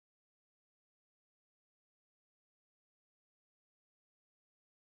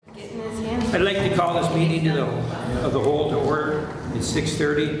I'd like to call this meeting of the whole to order. It's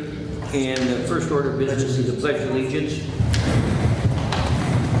 6:30, and the first order of business is the Pledge of Allegiance.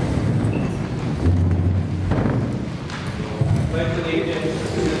 Pledge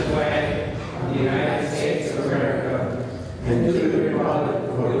allegiance to the flag of the United States of America and to the republic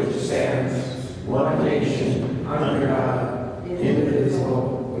for which it stands, one nation, under God,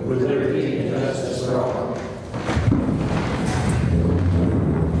 indivisible, with liberty and justice for all.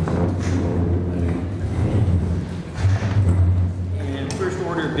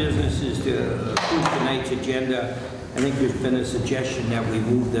 Business is to approve tonight's agenda. I think there's been a suggestion that we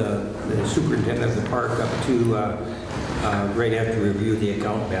move the superintendent of the park up to right after review the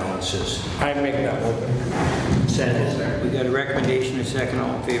account balances. I make that motion. Second. We got a recommendation, a second.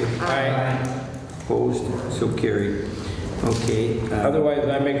 All in favor? Aye. Opposed? So carried. Okay. Otherwise,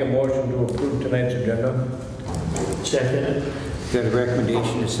 I make a motion to approve tonight's agenda. Second. Got a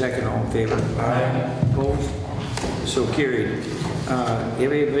recommendation, a second. All in favor? Aye. Opposed? So carried.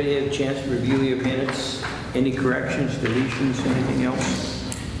 Everybody had a chance to review your minutes? Any corrections, deletions, anything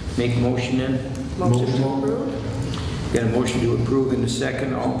else? Make a motion then. Motion to approve. Got a motion to approve in the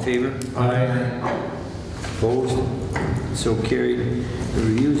second. All in favor? Aye. Opposed? So carried. The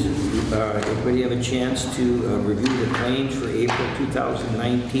reviews. Everybody have a chance to review the claims for April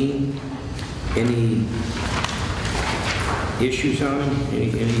 2019? Any issues on them?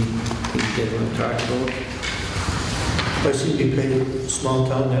 Anything you want to talk about? I see we paid small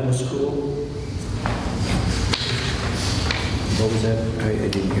town dental school. What was that? I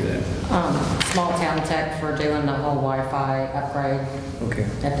didn't hear that. Small town tech for doing the whole Wi-Fi upgrade Okay.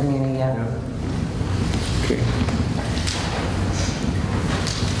 at the muni, yeah. Okay.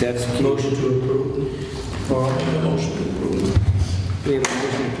 That's the Motion to approve. Or motion to approve. We have a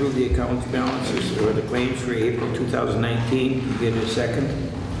motion to approve the accounts balances or the claims for April 2019. You get a second?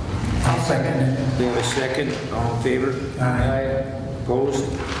 I'll second it. We have a second. All in favor? Aye. Opposed?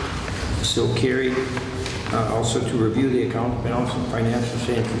 So carried. Also to review the account balance and financial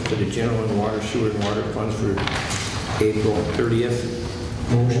statements for the general and water, sewer, and water funds for April 30th.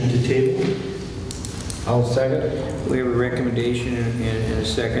 Motion to table. I'll second. We have a recommendation and a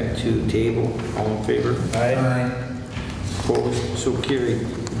second to table. All in favor? Aye. Opposed? So carried.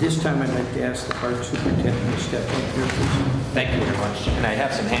 This time I'd like to ask the park superintendent to step up here, please. Thank you very much. And I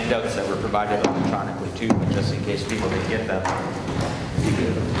have some handouts that were provided electronically too, just in case people didn't get them. You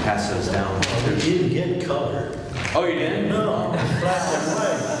can pass those down. We didn't get color. Oh, you didn't? No, black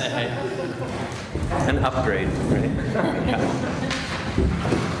and white. An upgrade, right? Yeah.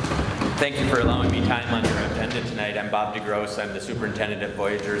 Thank you for allowing me time on your agenda tonight. I'm Bob DeGrosse. I'm the superintendent at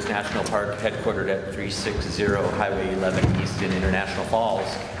Voyageurs National Park, headquartered at 360 Highway 11 East in International Falls.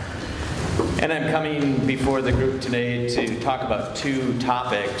 And I'm coming before the group today to talk about two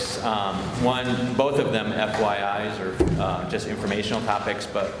topics. Both of them FYIs or just informational topics,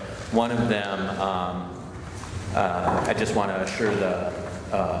 but one of them I just want to assure the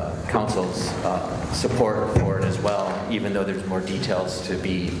council's support for it as well, even though there's more details to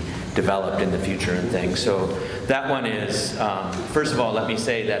be developed in the future and things. So that one is, first of all, let me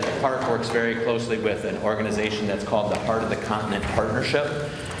say that the park works very closely with an organization that's called the Heart of the Continent Partnership.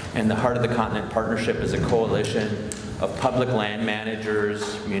 And the Heart of the Continent Partnership is a coalition of public land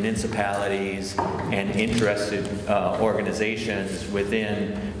managers, municipalities, and interested organizations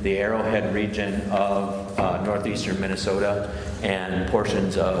within the Arrowhead region of northeastern Minnesota and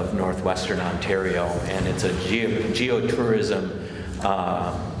portions of northwestern Ontario. And it's a geotourism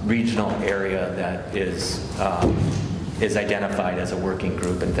regional area that is identified as a working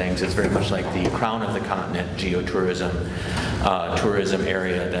group and things. It's very much like the Crown of the Continent geotourism tourism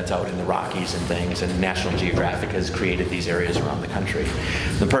area that's out in the Rockies and things, and National Geographic has created these areas around the country.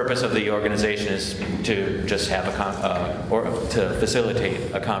 The purpose of the organization is to just have or to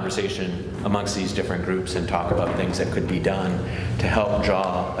facilitate a conversation amongst these different groups and talk about things that could be done to help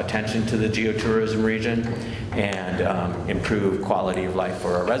draw attention to the geotourism region and improve quality of life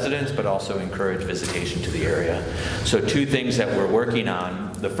for our residents, but also encourage visitation to the area. So two things that we're working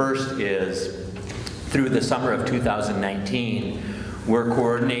on. The first is through the summer of 2019, we're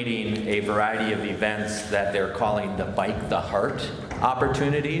coordinating a variety of events that they're calling the Bike the Heart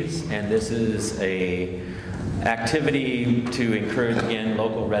opportunities, and this is a activity to encourage, again,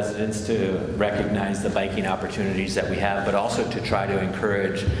 local residents to recognize the biking opportunities that we have, but also to try to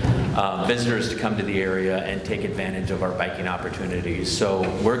encourage visitors to come to the area and take advantage of our biking opportunities. So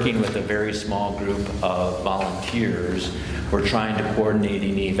working with a very small group of volunteers, we're trying to coordinate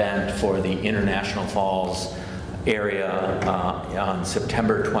an event for the International Falls area on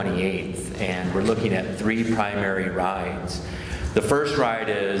September 28th, and we're looking at 3 primary rides. The first ride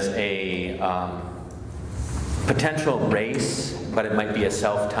is a potential race, but it might be a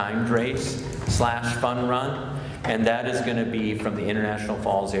self-timed race / fun run, and that is going to be from the International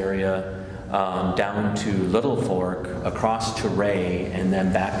Falls area down to Little Fork, across to Ray, and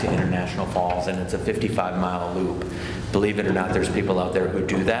then back to International Falls, and it's a 55-mile loop. Believe it or not, there's people out there who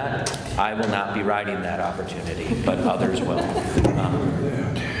do that. I will not be riding that opportunity, but others will.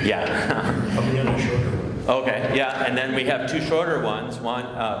 Yeah. I'll be on a shorter one. Okay, yeah, and then we have two shorter ones.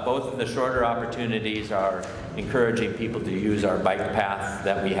 Both of the shorter opportunities are encouraging people to use our bike path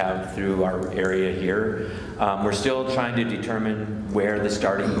that we have through our area here. We're still trying to determine where the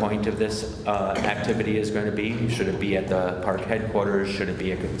starting point of this activity is going to be. Should it be at the park headquarters? Should it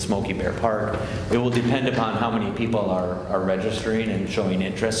be at Smoky Bear Park? It will depend upon how many people are registering and showing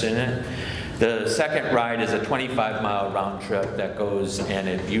interest in it. The second ride is a 25-mile round trip that goes and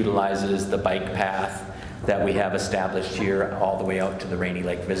it utilizes the bike path that we have established here all the way out to the Rainy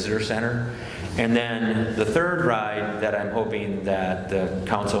Lake Visitor Center. And then the third ride that I'm hoping that the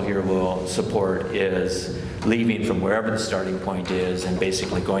council here will support is leaving from wherever the starting point is and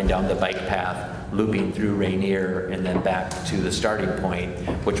basically going down the bike path, looping through Ranier, and then back to the starting point,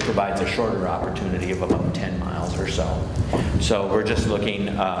 which provides a shorter opportunity of about 10 miles or so. So we're just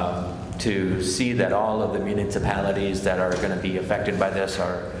looking to see that all of the municipalities that are going to be affected by this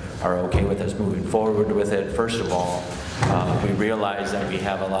are okay with us moving forward with it. First of all, we realize that we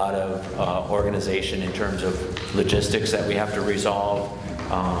have a lot of organization in terms of logistics that we have to resolve,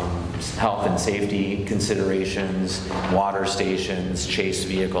 health and safety considerations, water stations, chase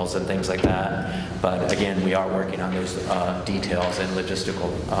vehicles, and things like that. But again, we are working on those details and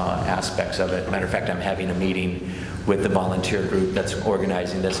logistical aspects of it. Matter of fact, I'm having a meeting with the volunteer group that's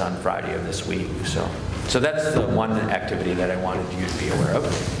organizing this on Friday of this week. So that's the one activity that I wanted you to be aware of.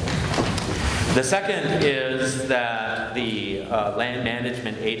 The second is that the land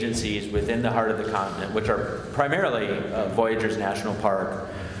management agencies within the heart of the continent, which are primarily Voyageurs National Park,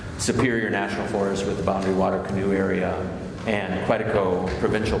 Superior National Forest with the Boundary Water Canoe Area, and Quetico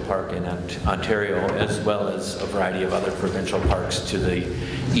Provincial Park in Ontario, as well as a variety of other provincial parks to the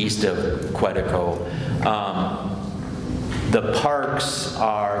east of Quetico. The parks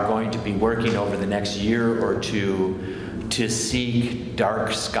are going to be working over the next year or two to seek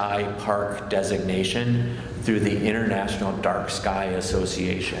dark sky park designation through the International Dark Sky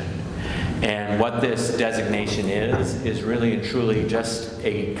Association. And what this designation is really and truly just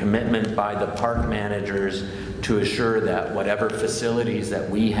a commitment by the park managers to assure that whatever facilities that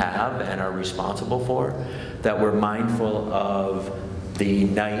we have and are responsible for, that we're mindful of the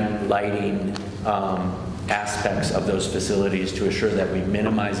night lighting aspects of those facilities to assure that we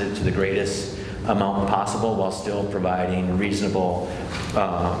minimize it to the greatest amount possible while still providing reasonable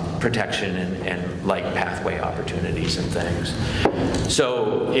protection and light pathway opportunities and things.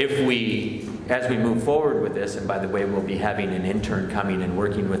 So if we, as we move forward with this, and by the way, we'll be having an intern coming and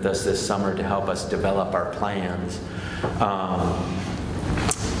working with us this summer to help us develop our plans.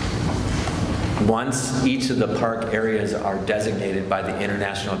 Once each of the park areas are designated by the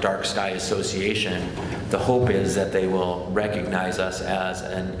International Dark Sky Association, the hope is that they will recognize us as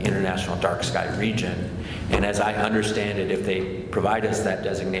an International Dark Sky region. And as I understand it, if they provide us that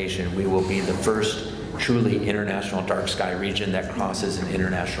designation, we will be the first truly International Dark Sky region that crosses an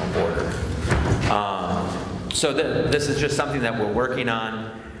international border. So this is just something that we're working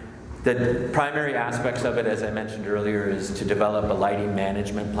on. The primary aspects of it, as I mentioned earlier, is to develop a lighting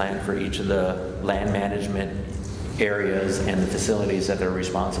management plan for each of the land management areas and the facilities that they're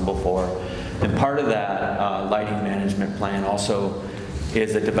responsible for. And part of that lighting management plan also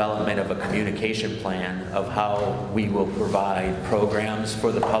is the development of a communication plan of how we will provide programs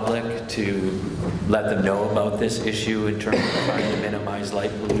for the public to let them know about this issue in terms of trying to minimize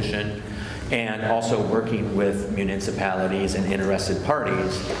light pollution, and also working with municipalities and interested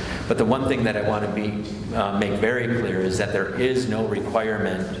parties. But the one thing that I want to make very clear is that there is no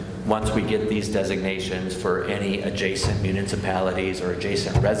requirement once we get these designations for any adjacent municipalities or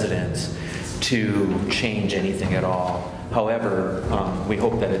adjacent residents to change anything at all. However, we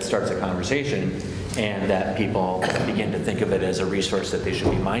hope that it starts a conversation and that people begin to think of it as a resource that they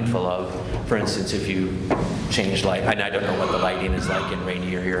should be mindful of. For instance, if you change light, and I don't know what the lighting is like in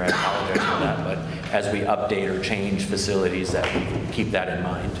Ranier here, I apologize for that, but as we update or change facilities, that we keep that in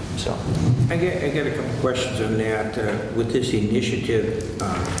mind. So, I got a couple questions on that. With this initiative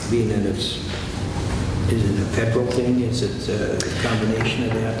being in its is it a federal thing? Is it a combination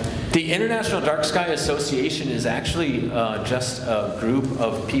of that? The International Dark Sky Association is actually just a group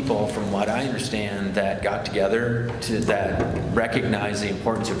of people, from what I understand, that got together that recognize the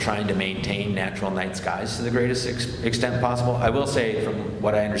importance of trying to maintain natural night skies to the greatest extent possible. I will say, from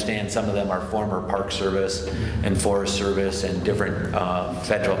what I understand, some of them are former Park Service and Forest Service and different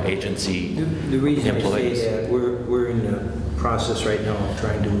federal agency The reason employees. I say that, we're in the process right now of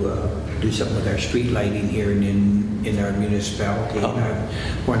trying to do something with our street lighting here in our municipality. Oh. And I'm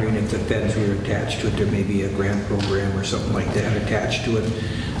wondering if the feds were attached to it, there may be a grant program or something like that attached to it.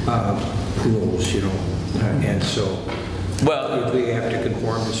 Who knows, you know? And so, Well, if we have to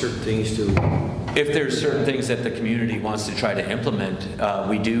conform to certain things to, if there's certain things that the community wants to try to implement,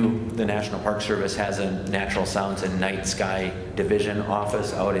 the National Park Service has a Natural Sounds and Night Sky Division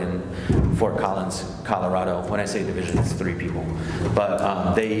office out in Fort Collins, Colorado. When I say division, it's 3 people.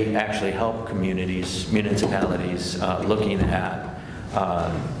 But they actually help communities, municipalities, looking at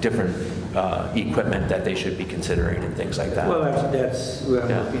different equipment that they should be considering and things like that. well, that's what I'm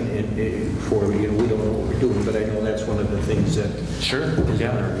Yeah. looking for. You know, we don't know what we're doing, but I know that's one of the things that Sure, is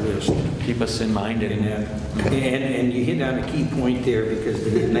yeah. on our list. Keep us in mind. And you hit on a key point there, because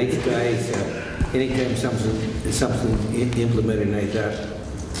the night skies, anytime something implemented, and I thought,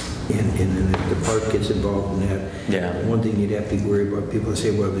 and the park gets involved in that. Yeah. One thing you'd have to be worried about, people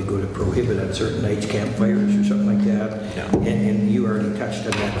say, well, they go to prohibit on certain nights campfires or something like that. Yeah. And you already touched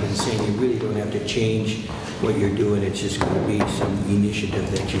on that in saying you really don't have to change what you're doing. It's just going to be some initiative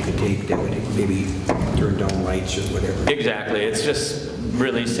that you could take that would maybe turn down lights or whatever. Exactly. It's just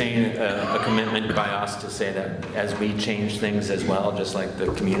really saying a commitment by us to say that as we change things as well, just like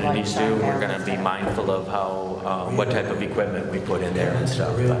the communities do, we're going to be mindful of how, what type of equipment we put in there and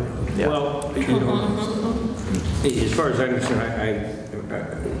stuff. But, yeah. Well, you know, as far as I'm concerned,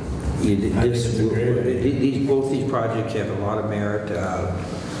 both these projects have a lot of merit.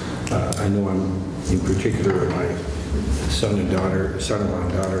 I know in particular, my son-in-law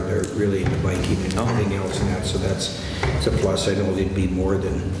and daughter, they're really into biking and everything else and that, so it's a plus. I know they'd be more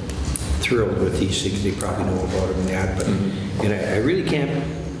than thrilled with these things. They probably know about them and that, but and I really can't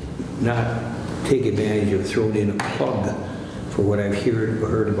not take advantage of throwing in a plug for what I've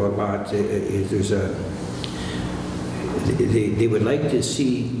heard about lots. There's they would like to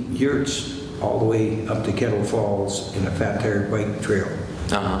see yurts all the way up to Kettle Falls and a fat tire bike trail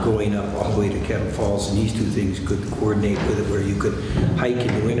going up all the way to Kettle Falls, and these two things could coordinate with it, where you could hike in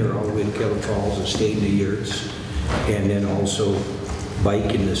the winter all the way to Kettle Falls and stay in the yurts, and then also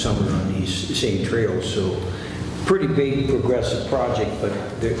bike in the summer on these same trails. So pretty big progressive project, but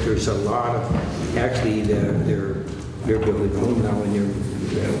there's a lot of, actually they're building a home now, and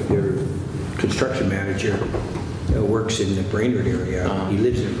their construction manager works in the Brainerd area. He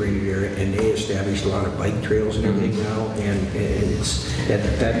lives in the Brainerd area, and they established a lot of bike trails and everything now, and it's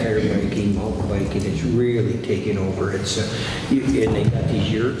that tire biking, mountain biking is really taking over. It's and they got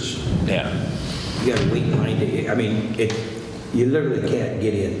these yurts. Yeah. You got to wait in line to, I mean, you literally can't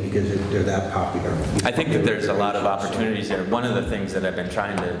get in because they're that popular. I think that there's a lot of opportunities there. One of the things that I've been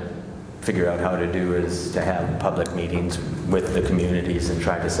trying to figure out how to do is to have public meetings with the communities and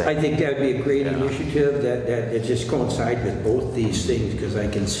try to say. I think that would be a great initiative that it just coincide with both these things, because I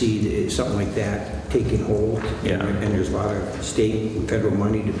can see something like that taking hold. Yeah. And there's a lot of state and federal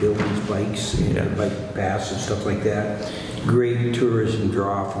money to build these bikes and bike paths and stuff like that. Great tourism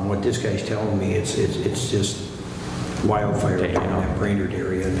draw. From what this guy's telling me, it's just wildfire in that Brainerd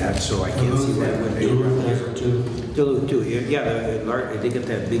area, and that, so I can't see why it wouldn't be. Duluth too. Yeah, they get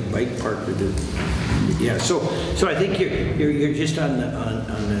that big bike park to do. Yeah, so I think you're just on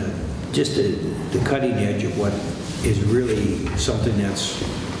the cutting edge of what is really something that's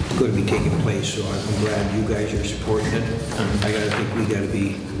going to be taking place. So I'm glad you guys are supporting it. I think we got to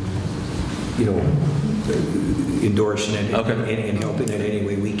be, endorsing it and helping it any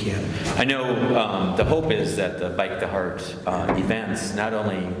way we can. I know the hope is that the Bike the Heart events not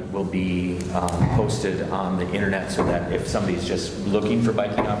only will be posted on the internet, so that if somebody's just looking for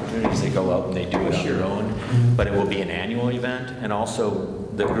biking opportunities, they go out and they do it on their own, but it will be an annual event. And also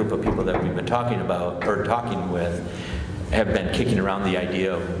the group of people that we've been talking with have been kicking around the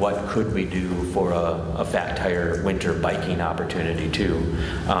idea of what could we do for a fat tire winter biking opportunity too.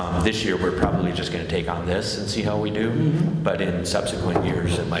 This year we're probably just going to take on this and see how we do, but in subsequent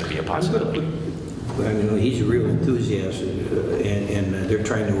years it might be a possibility. I mean, he's a real enthusiast, and they're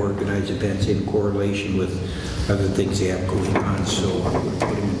trying to organize events in correlation with other things they have going on. So we're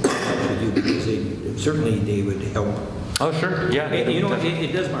putting in touch with you, because certainly they would help. Oh, sure. Yeah. And,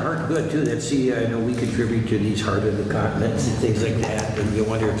 it does my heart good too. That I know we contribute to these Heart of the Continents and things like that. and you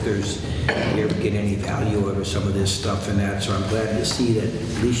wonder if you ever get any value out of some of this stuff and that. So I'm glad to see that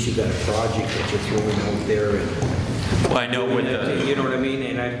at least you got a project that you're throwing out there. And, Well, I know with the... you know what I mean?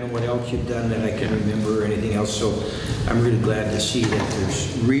 And I don't know what else you've done that I can remember or anything else. So I'm really glad to see that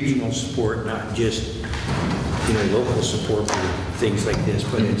there's regional support, not just local support for things like this,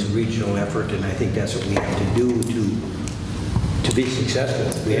 but it's a regional effort, and I think that's what we have to do to be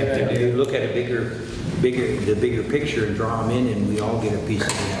successful. We have to look at the bigger picture and draw them in, and we all get a piece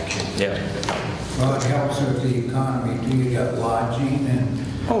of the action. Yeah. Well, it helps with the economy too. You got lodging and.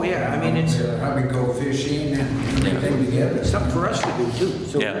 Oh yeah, I mean it's probably go fishing and everything together. It's something for us to do too.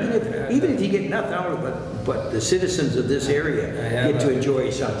 So Yeah. even if you get nothing out of it, but the citizens of this area get to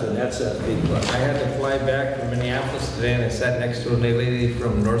enjoy something, that's a big plus. I had to fly back from Minneapolis today, and I sat next to a lady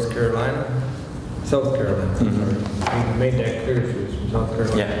from North Carolina, South Carolina. We made that clear, she was from South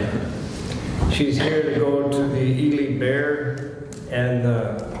Carolina. Yeah. She's here to go to the Ely Bear and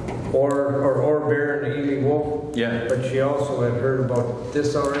or Bear and the Ely Wolf. Yeah. But she also had heard about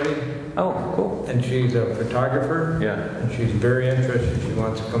this already, Oh, cool. and she's a photographer. Yeah. And she's very interested. She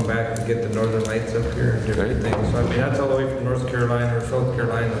wants to come back and get the northern lights up here and different Great. things. So I mean, that's all the way from North Carolina or South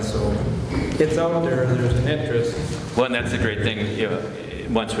Carolina. So it's out there. There's an interest. Well, and that's the great thing,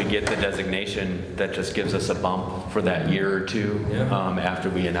 once we get the designation, that just gives us a bump for that year or two after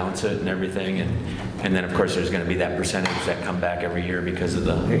we announce it and everything. And then, of course, there's going to be that percentage that come back every year because of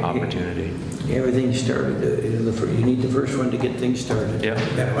the opportunity. Everything started. You need the first one to get things started. Yeah.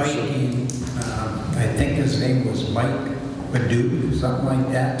 That biking, I think his name was Mike Badu, something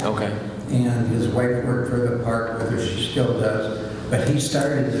like that. Okay. And his wife worked for the park, whether she still does. But he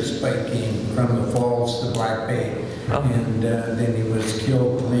started this biking from the falls to Black Bay. Oh. And then he was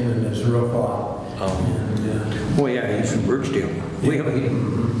killed cleaning his roof off. Oh. And, Oh yeah, he's from Birchdale.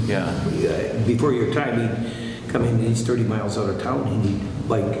 Yeah. Before your time, he'd come in, he's 30 miles out of town, and he'd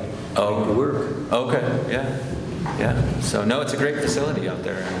bike to work. Okay. Yeah. Yeah. So no, it's a great facility out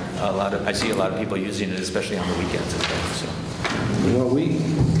there. And I see a lot of people using it, especially on the weekends and things. So. Well,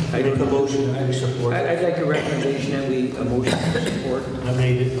 I Make a motion, I support it. I'd like a recommendation that a motion to support. I'll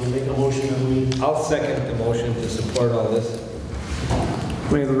make a motion that we. I'll second the motion to support all this.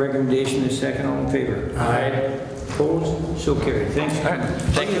 We have a recommendation, a second, all in favor? Aye. Opposed? So carried. Thanks. All right.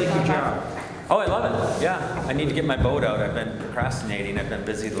 Thank you. Good job. Oh, I love it. Yeah. I need to get my boat out. I've been procrastinating. I've been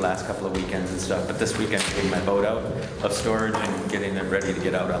busy the last couple of weekends and stuff. But this weekend, getting my boat out of storage and getting it ready to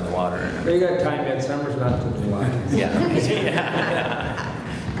get out on the water. And But you got time yet. Summer's not till July. yeah.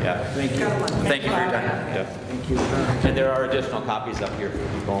 Yeah. Thank you. Thank you for your time. Yeah. Thank you. And there are additional copies up here for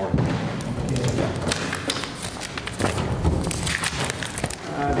people.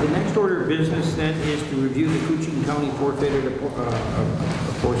 The next order of business then is to review the Coochie County forfeited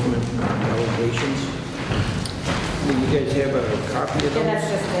apportionment allegations. Do you guys have a copy of Yeah, those? that's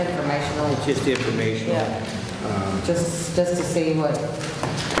just informational. It's just informational. Yeah. Just to see what,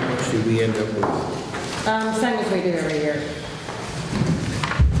 What should we end up with? same as we do every year.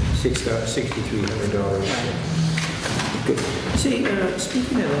 $6,300. Good. Say,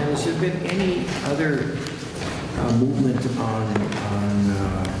 speaking of that, has there been any other movement on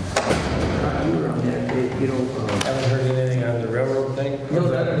you were on that, Haven't heard anything on the railroad thing? No,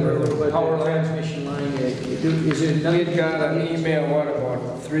 not on the railroad, but Power the line? transmission line, is it? We had got an email,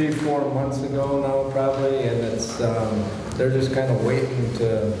 about 3-4 months ago now probably, and it's, they're just kind of waiting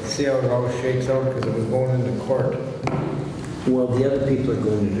to see how it all shakes out because it was going into court. Well, the other people are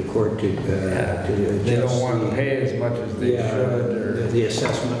going into court to adjust. They don't want to pay as much as they should. Or, The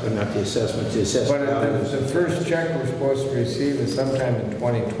assessment, or not the assessment, the assessment. but the first check we're supposed to receive is sometime in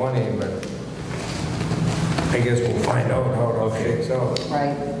 2020, but I guess we'll find out how it all shakes out.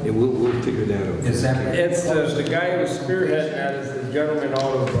 Right. Yeah, we'll figure that out. Is that It's the guy who's spearheading that is the gentleman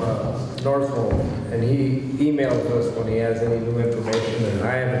out of Northwold, and he emails us when he has any new information, and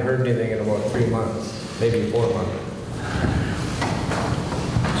I haven't heard anything in about 3 months, maybe 4 months.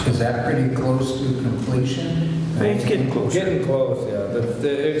 is that pretty close to completion? It's getting closer. Getting close, yeah.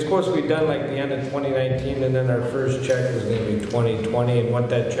 It's supposed to be done like the end of 2019, and then our first check was going to be 2020, and what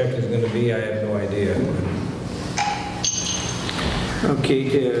that check is going to be, I have no idea. Okay,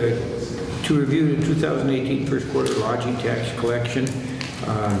 to review the 2018 first quarter lodging tax collection.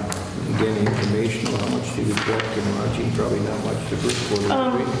 Again, informational, how much did we collect in lodging? Probably not much the first quarter.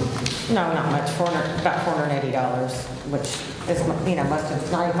 No, not much, about $480, which is, most of,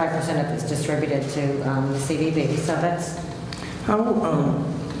 95% of it's distributed to the CVB, so that's, How,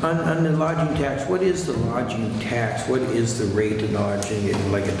 On the lodging tax, what is the lodging tax? What is the rate of lodging? Is it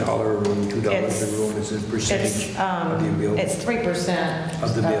like $1 a room, $2 a room? Is it a percentage of the bill? It's 3%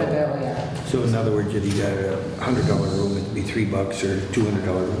 Of the bill. yeah. So in other words, if you got a $100 room, it'd be $3, or $200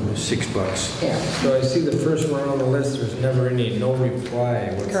 room is $6. Yeah, So I see the first one on the list, there's never any, no reply.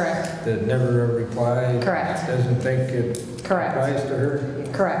 What's Correct. The never a reply? Correct. Doesn't think it Correct. applies to her?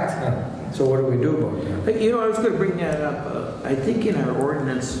 correct. No. So what do we do about that? But, you know, I was going to bring that up. I think in our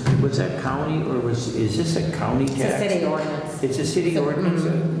ordinance, was that county or is this a county tax? It's a city ordinance. It's a city ordinance.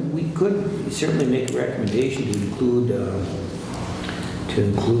 We could certainly make a recommendation to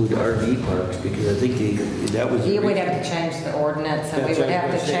include RV parks, because I think that was. Yeah, we'd have to change the ordinance, and we That's would what I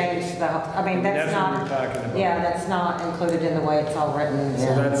have was to gonna say. change the, I mean, that's That's what not. we're talking about. Yeah, that's not included in the way it's all written. So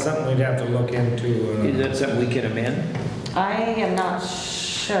yeah. that's something we'd have to look into. Is that something we can amend? I am not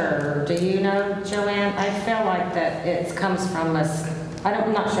sure. Do you know, Joanne? I feel like that it comes from us.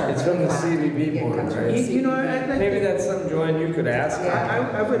 I'm not sure. It's from the CVB board, right? You know, I'd like Maybe to- that's something, Joanne, you could ask.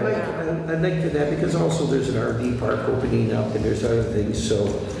 I would like, I'd like to that, because also there's an RV park opening up and there's other things, so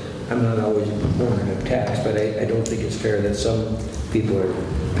I'm not always a proponent of tax, but I don't think it's fair that some people are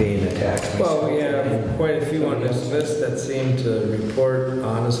paying a tax. Well, we myself. have quite a few on this list that seem to report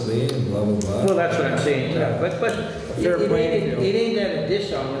honestly and blah, blah, blah. Well, that's what I'm saying, but fair playing field. it ain't that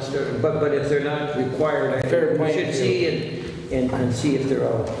dishonest, but if they're not required, I Fair think we playing should field. see and see if they're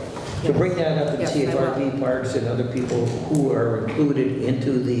all. So bring that up and Yes, see if I will. RV parks and other people who are included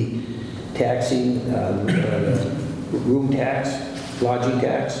into the taxing, room tax, lodging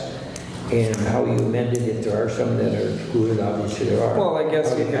tax, and how you amend it if there are some that are excluded, obviously there are. Well, I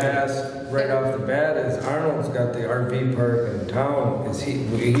guess we could ask right off the bat, is Arnold's got the RV park in town,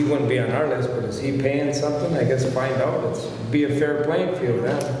 he wouldn't be on our list, but is he paying something? I guess find out, it's be a fair playing field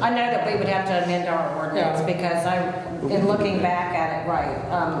then. I know that we would have to amend our ordinance Yeah. because in looking back at it,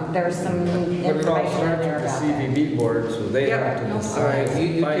 right, there's some But it all information in starts there with the about that. CVB board, so they Yep. have to All decide. right,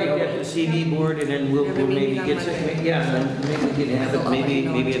 you Find take out. that to CD board, and then we'll maybe get some, yeah, and then maybe we can have it,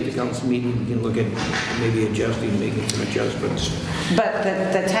 maybe at the council meeting, we can look at maybe adjusting, making some adjustments. But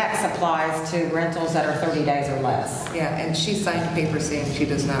the tax applies to rentals that are 30 days or less. Yeah, and she signed a paper saying she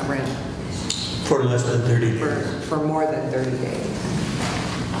does not rent For less than 30 for, days. for more than 30 days.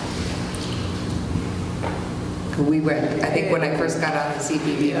 We went, I think when I first got on the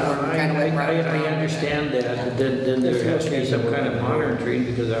CPB, Yeah, we kind of went round and I round. understand that, but then there has to be some kind of monitoring,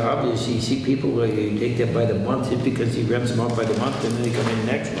 because obviously you see people, you take that by the month, just because he rents them out by the month, and then they come in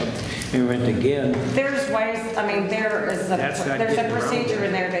next month and rent again. There's ways, I mean, there's That's not a getting around procedure it.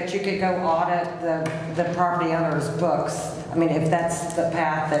 in there that you could go audit the property owner's books. I mean, if that's the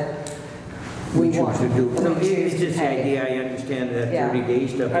path that we choose want. to do. we No, choose it's to just the take. idea, I understand that Yeah. 30-day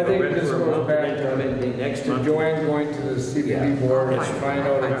stuff. I think Rent this for a goes month, back and then come in the next to month. Joanne going to the CVB board and find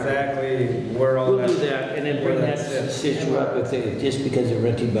out exactly where all We'll that. do that, and then bring where that sits. situation up if they, just because they're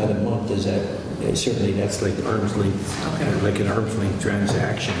renting by the month, is that, certainly that's like arm's length, like an arm's length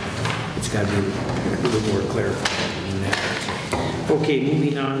transaction. It's got to be a little more clarified than that. Okay,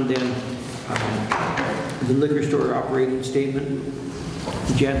 moving on then, the liquor store operating statement.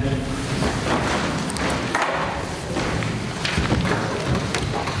 Jen?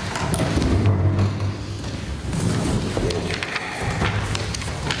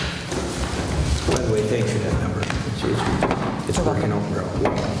 By the way, thanks for that number. It's working out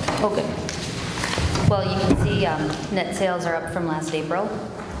well. Okay. Well, you can see net sales are up from last April.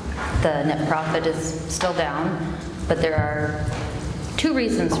 The net profit is still down, but there are two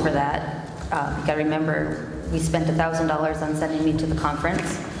reasons for that. You got to remember, we spent $1,000 on sending me to the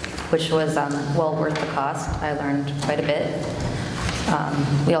conference, which was well worth the cost. I learned quite a bit.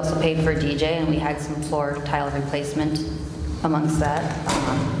 We also paid for a DJ, and we had some floor tile replacement amongst that.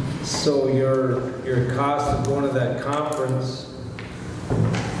 So your cost of going to that conference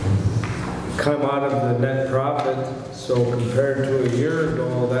come out of the net profit, so compared to a year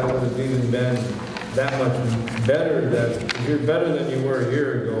ago, that would have even been that much better, that you're better than you were a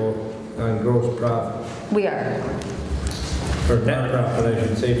year ago on gross profit, We are, or net profit, I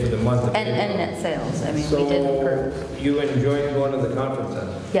should say, for the month of and April. net sales. I mean, we did. So you enjoyed going to the conference then?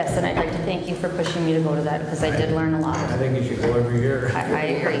 Yes, and I'd like to thank you for pushing me to go to that, because I did learn a lot. I think you should go every year. I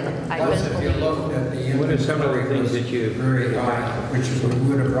agree. I've Plus, if you been, looked at the What are some of the inventory, things it was that you- very high, which is what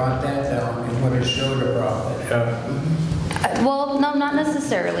would have brought that down and would have showed a profit. well, no, not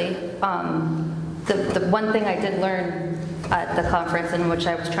necessarily. The one thing I did learn at the conference, and which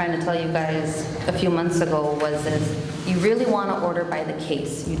I was trying to tell you guys a few months ago, was you really want to order by the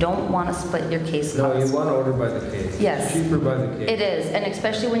case. You don't want to split your case No, costs. you want to order by the case. Yes. It's cheaper by the case. It is, and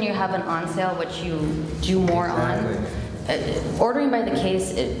especially when you have an on sale, which you do more Exactly. on. ordering by the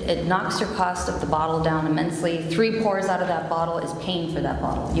case, it knocks your cost of the bottle down immensely. 3 pours out of that bottle is paying for that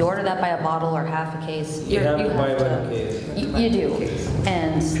bottle. You order that by a bottle or half a case, You have to buy by the case. You do.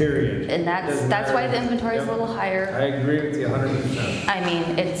 And Period. And that's why the inventory is a little higher. I agree with you 100%. I mean,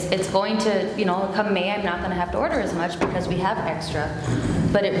 it's going to, come May, I'm not going to have to order as much because we have extra.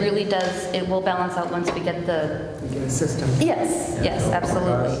 But it really does, it will balance out once we get the... We get a system. Yes, yes,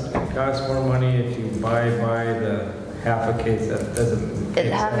 absolutely. It costs more money if you buy the half a case. That doesn't make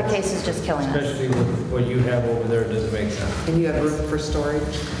Half a sense. case is just killing us. Especially with what you have over there, it doesn't make sense. And you have room for storage?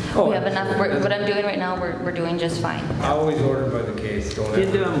 We have enough, what I'm doing right now, we're doing just fine. I always order by the case, don't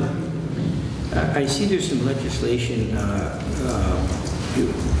Did, I? I see there's some legislation about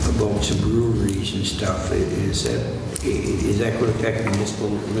some breweries and stuff. Is that going to affect municipal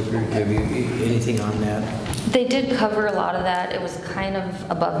liquor? Have you anything on that? They did cover a lot of that. It was kind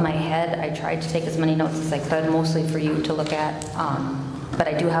of above my head. I tried to take as many notes as I could, mostly for you to look at. But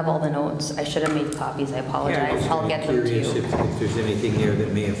I do have all the notes. I should have made copies. I apologize. I'll get them to Curious you. if there's anything there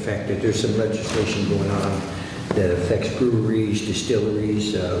that may affect it. There's some legislation going on that affects breweries,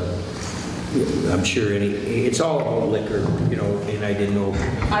 distilleries. I'm sure it's all about liquor, and I didn't know.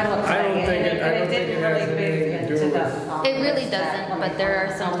 I don't think it has didn't really anything move to do into with- the. It really doesn't, but there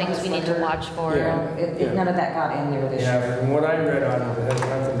are some things we need to watch for. None of that got in there this year. Yeah, from what I read on it, it has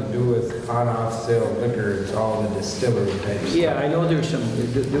nothing to do with on-off sale liquor. It's all the distillery type stuff. Yeah, I know there was some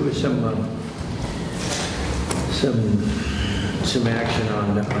action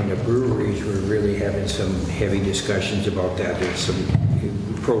on the breweries. We're really having some heavy discussions about that. There's some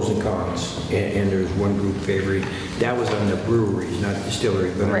pros and cons, and there's one group favoring. That was on the breweries, not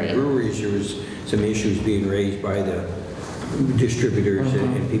distilleries, but on Right. the breweries there was some issues being raised by the distributors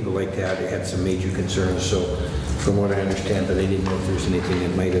and people like that. They had some major concerns. So, from what I understand, but I didn't know if there's anything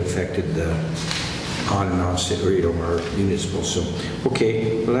that might have affected the on and off sale, or our municipal. So,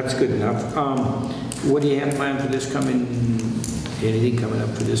 okay, well that's good enough. What do you have planned for this anything coming up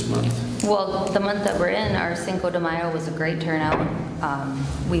for this month? Well, the month that we're in, our Cinco de Mayo was a great turnout.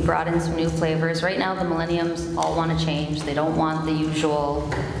 We brought in some new flavors. Right now, the millenniums all want to change. They don't want the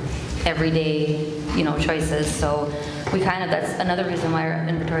usual everyday, choices. So that's another reason why our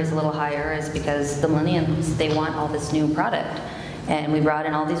inventory is a little higher, is because the millenniums, they want all this new product. And we brought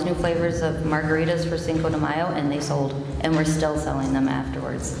in all these new flavors of margaritas for Cinco de Mayo, and they sold. And we're still selling them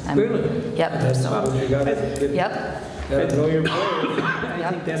afterwards. Really? Yep. That's what you got. Yep. Gotta know your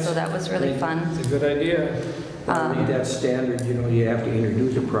players. Yep. So that was really fun. It's a good idea. I think that's standard, you have to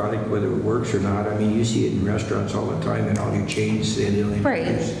introduce a product whether it works or not. I mean, you see it in restaurants all the time, and all your chains say they'll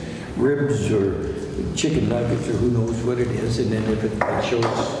introduce ribs or chicken nuggets or who knows what it is, and then if it shows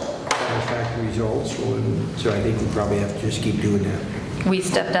satisfactory results, so I think we probably have to just keep doing that. We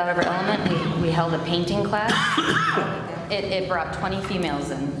stepped out of our element. We held a painting class. It brought 20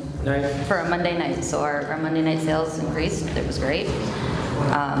 females in Nice. for a Monday night, so our Monday night sales increased. It was great.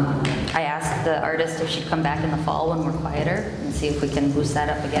 I asked the artist if she'd come back in the fall when we're quieter and see if we can boost that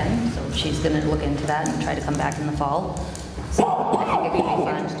up again. So she's going to look into that and try to come back in the fall. So I think it'd be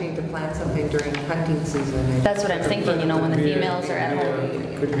fun. Interesting to plan something during hunting season. That's what I'm thinking, when the females are at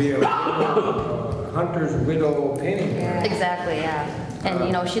home. Could be a hunter's widow painting. Exactly, yeah.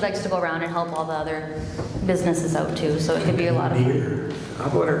 And, she likes to go around and help all the other businesses out too, so it could be a lot of fun. How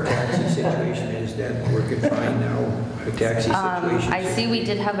about our taxi situation? Is that working fine now? Our taxi situation? I see we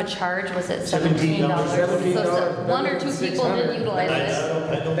did have a charge, was it $17? So one or two people didn't utilize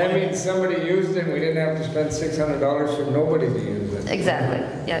it. That means somebody used it, and we didn't have to spend $600 for nobody to use it. Exactly,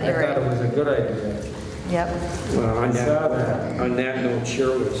 yeah, you're I thought it right. was a good idea. Yep. Well, on Saw that. that note,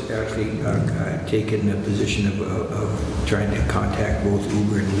 Cheryl has actually taken the position of trying to contact both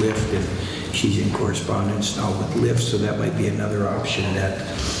Uber and Lyft, and she's in correspondence now with Lyft, so that might be another option, that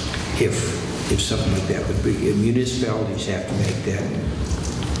if something like that would be, municipalities have to make that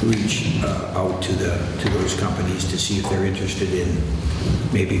reach out to those companies to see if they're interested in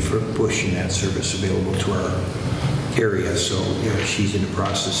maybe for pushing that service available to our area. So she's in the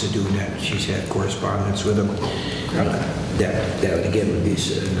process of doing that. She's had correspondence with them. That again would be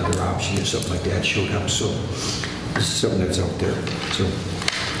another option if something like that showed up. So this is something that's out there. So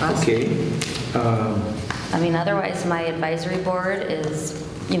okay. Otherwise, my advisory board is,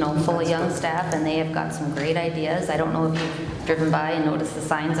 full of young staff, and they have got some great ideas. I don't know if you've driven by and noticed the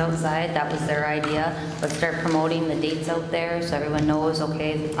signs outside. That was their idea. Let's start promoting the dates out there so everyone knows,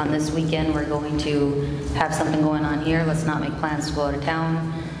 okay, on this weekend we're going to have something going on here. Let's not make plans to go out of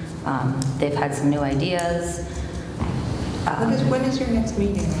town. They've had some new ideas. When is your next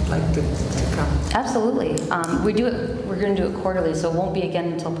meeting? I'd like to come. Absolutely. We're going to do it quarterly, so it won't be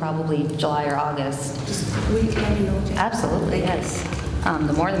again until probably July or August. Will you let me know, Jen? Absolutely, yes.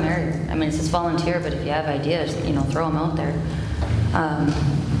 The more the merrier. I mean, it's just volunteer, but if you have ideas, throw them out there.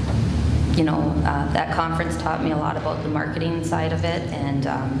 That conference taught me a lot about the marketing side of it, and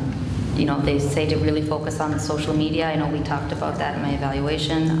they say to really focus on the social media. I know we talked about that in my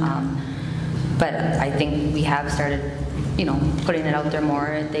evaluation, but I think we have started, putting it out there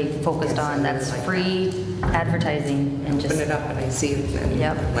more. They focused on that's free advertising and just Open it up and I see it and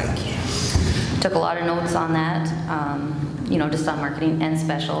Yep. Took a lot of notes on that, just on marketing and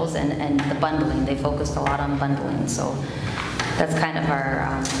specials and the bundling. They focused a lot on bundling, so that's kind of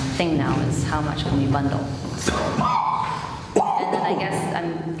our thing now is how much can we bundle. So. And then I guess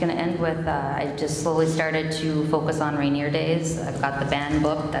I'm going to end with, I just slowly started to focus on Ranier days. I've got the band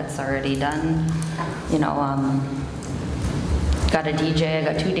book that's already done. Got a DJ,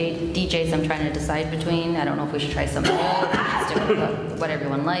 I got two DJs I'm trying to decide between. I don't know if we should try something new, stick with what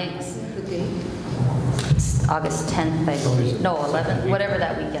everyone likes. The date? It's August 10th, I believe. No, 11th, whatever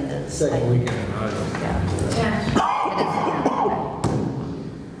that weekend is. Second weekend in August. Yeah.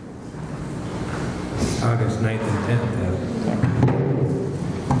 August 9th and 10th. Yeah.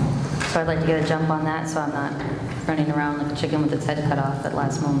 So I'd like to get a jump on that so I'm not running around like a chicken with its head cut off at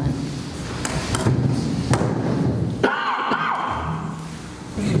last moment.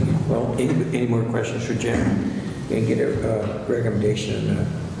 Well, any more questions for Jen? Can get a recommendation on that?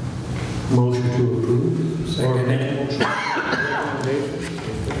 Motion to approve. Second.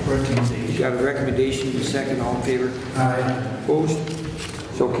 You got a recommendation, a second, all in favor? Aye. Opposed?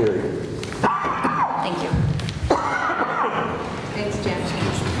 So carried. Thank you. Thanks, Jen.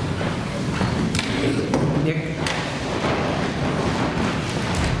 Nick?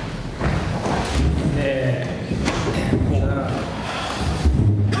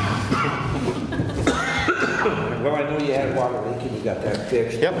 Well, I know you had a water leak and you got that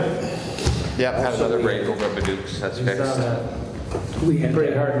fixed. Yep, had another break over at Baduk's, that's You saw fixed. that. We had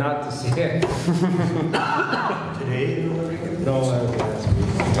Pretty hard not to see it. Today? No, that was last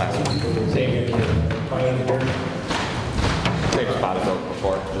week. Last Same here. Same spot as out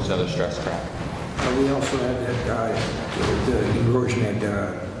before, just another stress crack. We also had that guy, the erosion at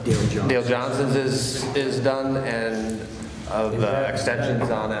Dale Johnson. Dale Johnson's is done, and the extensions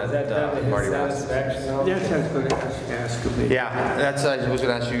on Is that done at to Marty his West. satisfaction now? That's what I was going to ask him. Yeah, that's, I was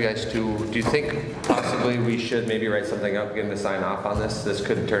gonna ask you guys too, do you think possibly we should maybe write something up, get him to sign off on this? This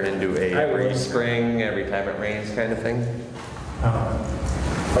could turn into I a every would. spring, every time it rains kind of thing?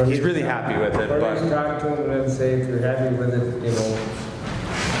 Or He's really happy with it, Or but- just talk to him and then say if you're happy with it,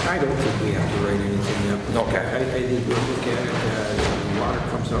 I don't think we have to write anything up. Okay. I think we'll look at it, water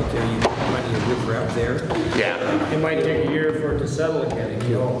comes out there, you got plenty of riprap there. Yeah. It might take a year for it to settle again, who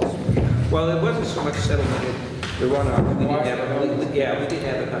knows? Well, it wasn't so much settlement, the runoff, we didn't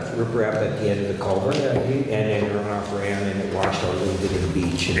have enough riprap at the end of the culvert. Yeah, And then the runoff ran and it washed out a little bit of the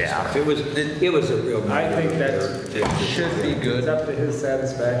beach and Yeah. stuff. It was a real. I think that's, It should be it's good. up to his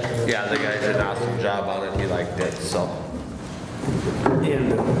satisfaction. Yeah, the guy did an awesome job on it, he liked it, so.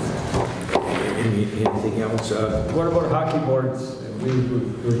 And anything else? What about hockey boards? We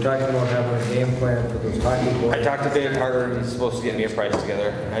were talking about having a game plan for those hockey boards. I talked to Dave Carter, he's supposed to get me a price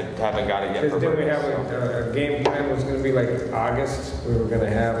together. I haven't got it yet. Because did we have a game plan was gonna be like August? We were gonna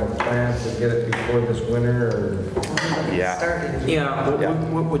have a plan to get it before this winter or? Yeah. Started. Yeah,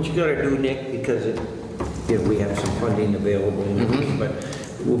 what you gotta do, Nick, because we have some funding available, but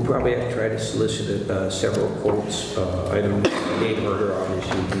we'll probably have to try to solicit several quotes. I don't know, Dave Herder,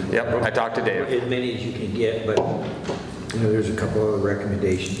 obviously. Yep, I talked to Dave. As many as you can get, but there's a couple other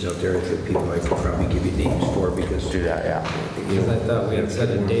recommendations out there that people I could probably give you names for because. Do that, yeah. Because I thought we had set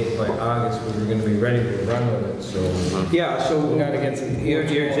a date by August, we were gonna be ready to run with it, so. Yeah, so We gotta get some. you're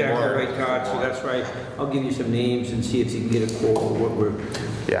exactly right, Todd, so that's right. I'll give you some names and see if you can get a quote for what we're,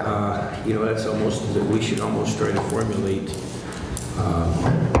 Yeah. that's almost, we should almost try to formulate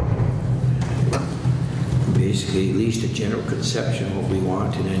basically at least a general conception of what we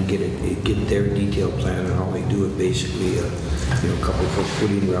want and then get their detailed plan on how they do it, basically, a couple foot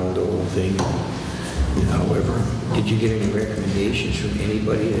footing around the whole thing. However, did you get any recommendations from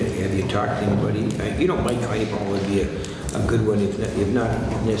anybody? Have you talked to anybody? Mike Heibel would be a good one, if not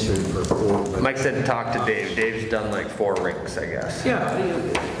necessarily for a quote. But Mike said talk to Dave. Dave's done like 4 rinks, I guess. yeah,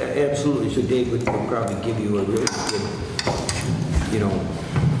 absolutely. So Dave would probably give you a really good,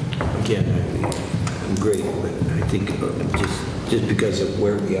 again, I'm great, but I think just because of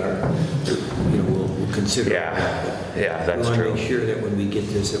where we are, we'll consider. Yeah, that's We want to true. make sure that when we get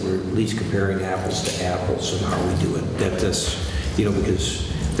this, that we're at least comparing apples to apples and how we do it. That's,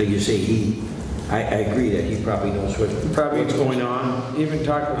 because like you say, I agree that he probably knows what's going on. Even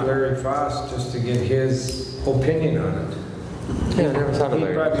talk with Larry Foss just to get his opinion on it. Yeah, I never thought of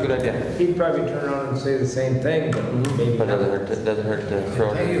that. That's a good idea. He'd probably turn around and say the same thing, but maybe But not. doesn't hurt to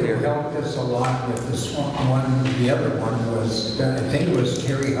throw it They in here. helped us a lot with this one. The other one was, I think it was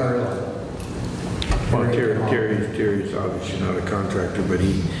Terry Harlan. Well, Terry's obviously not a contractor, but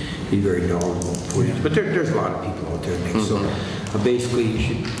he's very knowledgeable. But there's a lot of people out there, Nick. So basically, you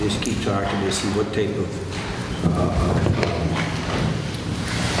should just keep talking to see what type of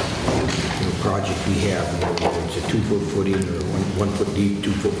project we have. Whether it's a 2-foot footing or 1 foot deep,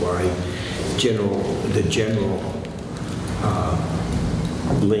 2 foot wide. The general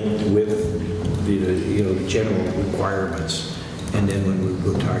length, width, the general requirements. And then when we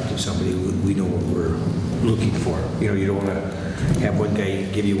go talk to somebody, we know what we're looking for. You don't want to have one guy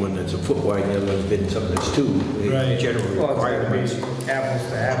give you one that's a foot wide and the other one's been something that's 2. Right. General requirements. Apples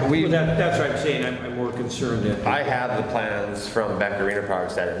to apples. That's what I'm saying. I'm more concerned that. I have the plans from Beck Arena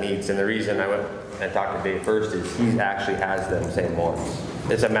Products that it needs, and the reason I went and talked to Dave first is he actually has them same ones.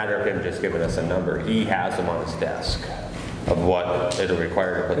 It's a matter of him just giving us a number. He has them on his desk of what it'll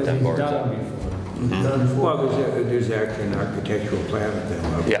require to put them boards up. Well, there's actually an architectural plan of them.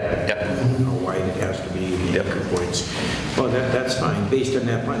 How wide it has to be, the anchor points. Well, that's fine. Based on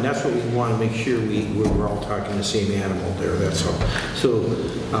that plan, that's what we want to make sure we're all talking the same animal there. That's all. So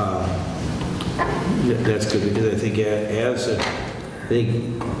that's good because I think I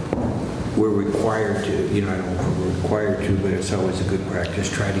think we're required to. I don't know if we're required to, but it's always a good practice.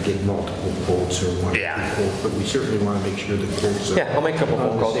 Try to get multiple quotes or one quote, but we certainly want to make sure the quotes. I'll make a couple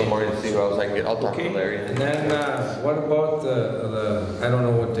phone calls in the morning to see what else I can get. I'll talk to Larry. And then, what about the I don't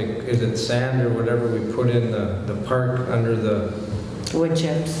know what is it sand or whatever we put in the park under the Wood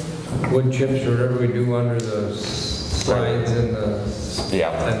chips. wood chips or whatever we do under the slides and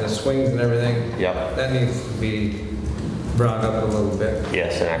the swings and everything? Yep. That needs to be brought up a little bit.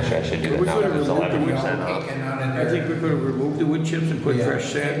 Yes, and actually I should do that We now. could have It's removed 11% off. I think we could have removed the wood chips and put fresh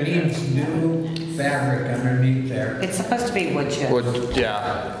sand It in needs new fabric underneath there. It's supposed to be wood chips.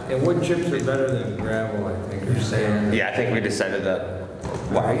 And wood chips are better than gravel, I think, or sand. Yeah, I think we decided that.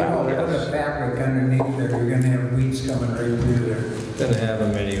 Well, put a fabric underneath there, you're gonna have weeds coming right through there. Gonna have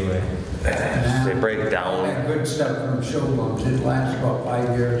them anyway. They break down. That good stuff from show bumps, it lasts about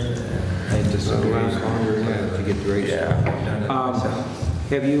 5 years. I disagree. longer to get the right stuff.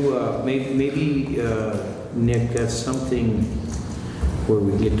 Have you, maybe, Nick, that's something where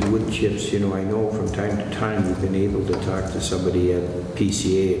we get the wood chips. I know from time to time we've been able to talk to somebody at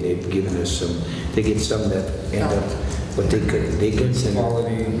PCA and they've given us they get some that end up, but they could send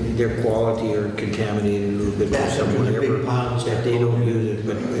their quality or contaminated a little bit or something, whatever, that they don't use it,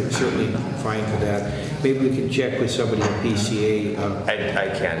 but it's certainly fine for that. Maybe we can check with somebody at PCA. I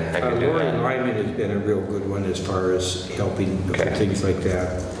can do Lori that. Lyman has been a real good one as far as helping with things like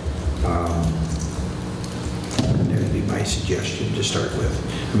that. That would be my suggestion to start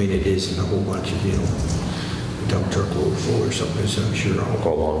with. I mean, it isn't a whole bunch of, a dump truck load full or something, so I'm sure I'll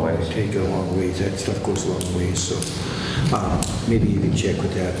Go a long ways. take a long ways. That stuff goes a long ways, so maybe you can check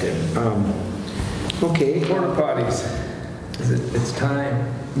with that then. Okay. Porta potties. It's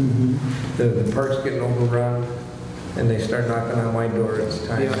time. The park's getting overrun, and they start knocking on my door. It's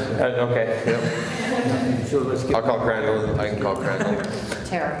time. Okay, yep. So let's I'll call Crandall. I can call Crandall.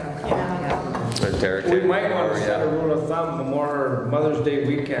 Tara can call, yeah. Or Derek. We might want to set a rule of thumb, more Mother's Day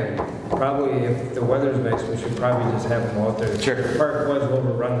weekend. Probably, if the weather's nice, we should probably just have them out there. Sure. The park was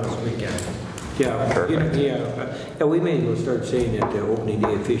overrun this weekend. Yeah, Perfect. yeah, we may as well start saying that the opening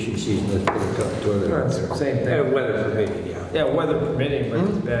day of fishing season, let's put a couple toilet out That's there. the same thing. Weather permitting, yeah. Yeah, weather permitting, but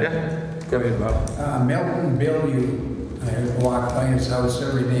it's bad. Go ahead, Bob. Milton Bilyeu, I walk by his house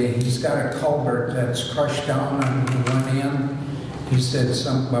every day. He's got a culvert that's crushed down on one end. He said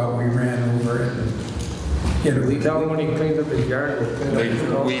something about we ran over it and hit a week. Tell him when he cleans up his yard, we'll clean up his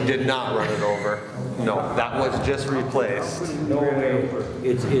house. We did not run it over. No, that was just replaced. No way.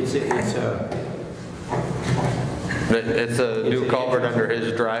 It's a new culvert under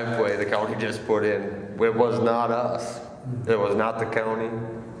his driveway the county just put in. It was not us. It was not the county.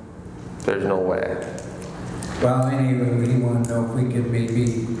 There's no way. Well, anyway, we want to know if we could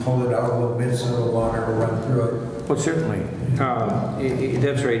maybe pull it out a little bit so the water will run through it. Well, certainly.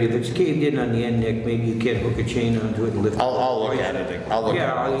 That's right. If it's caved in on the end, Nick, maybe you can hook a chain onto it and lift it. I'll look at it. I'll look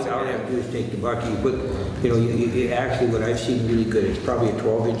Yeah, all at you it. have to do is take the bucket. But, actually what I've seen really good, it's probably a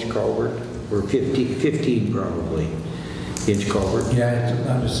 12-inch culvert, or 15 probably. inch culvert. Yeah, it's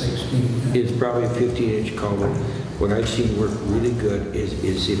about a 16. It's probably a 15-inch culvert. What I've seen work really good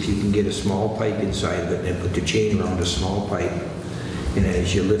is if you can get a small pipe inside of it and put the chain around a small pipe, and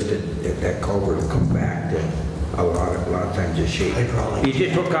as you lift it, that culvert will come back. Then a lot of times it's shaky. You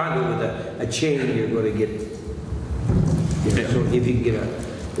just hook onto it with a chain, you're going to get. So if you can get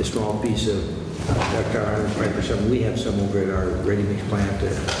a small piece of duct iron pipe or something, we have some over at our ready mix plant,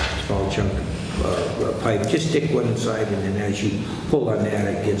 a small chunk pipe. Just stick one inside, and then as you pull on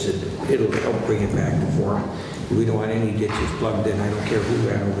that, it'll help bring it back to form. We don't want any ditches plugged in. I don't care who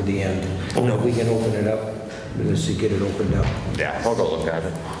ran over the end. Oh, no. We can open it up. Let's get it opened up. Yeah, I'll go look at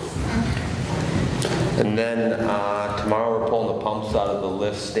it. And then tomorrow we're pulling the pumps out of the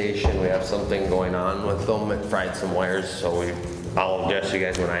lift station. We have something going on with them. It fried some wires, so I'll address you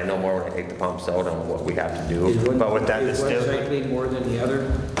guys when I know more, when I take the pumps out on what we have to do. But with that, is one cycling more than the other?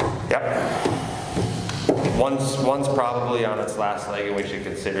 Yep. One's probably on its last leg, and we should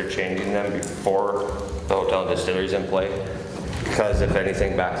consider changing them before the hotel and distillery's in play. Because if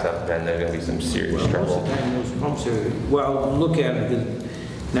anything backs up, then there's going to be some serious trouble. Most of the time those pumps are, well, look at it,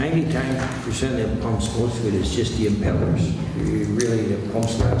 99% of the pumps, most of it is just the impellers. Really, the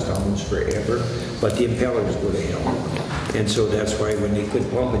pumps last almost forever, but the impellers go to hell. And so that's why when they quit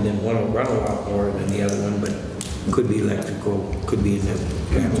pumping, then one will run a lot more than the other one, but could be electrical, could be in the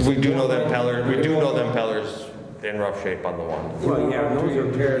panels. We do know the impellers in rough shape on the one. Well, yeah, those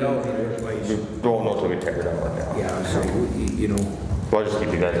are teared out and replaced. We don't know till we tear it out like that. Yeah, so, you know. We'll just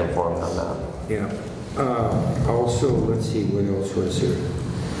keep you guys informed on that. Yeah. Also, let's see, what else was there?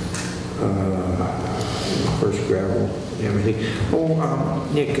 Of course, gravel and everything. Oh,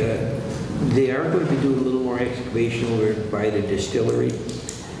 Nick, they are going to be doing a little more excavation over by the distillery.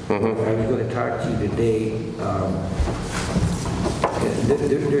 I was going to talk to you today.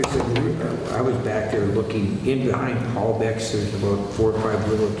 I was back there looking in behind Paul Beck's. There's about 4 or 5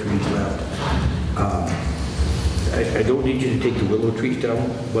 willow trees left. I don't need you to take the willow trees down,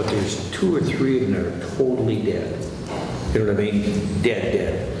 but there's 2 or 3 of them that are totally dead. You know what I mean?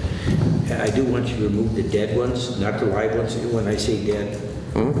 Dead. I do want you to remove the dead ones, not the live ones, when I say dead.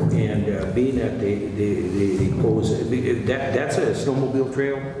 And being that they pose, that's a snowmobile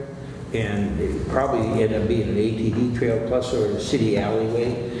trail, and it probably end up being an ATV trail plus or a city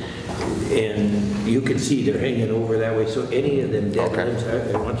alleyway. And you can see they're hanging over that way. So any of them dead ones,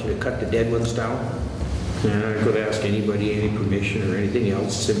 I want you to cut the dead ones down. And I'm not going to ask anybody any permission or anything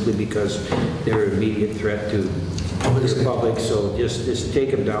else, simply because they're an immediate threat to the public. So just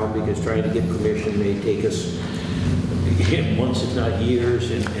take them down, because trying to get permission may take us months, if not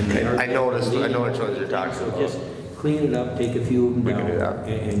years. And they are. I know which ones you're talking about. Just clean it up, take a few of them down,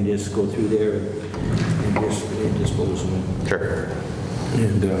 and just go through there and just dispose of them. Sure.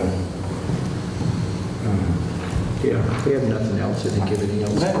 And yeah, we have nothing else. I think everything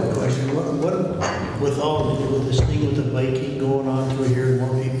else. I have a question. What with this thing with the biking going on through here,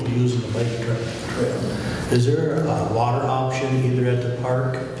 more people using the bike trail, is there a water option either at the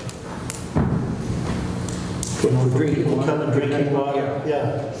park? You know, people come and drinking water.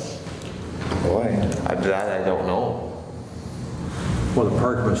 Yeah. Boy, that I don't know. Well, the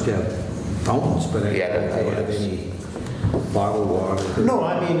park must have fountains, but I Yeah, don't know if they have any bottled water. No,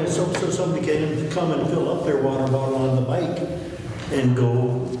 I mean, so somebody can come and fill up their water bottle on the bike and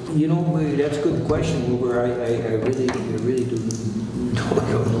go. You know, that's a good question, Wilbur. I really do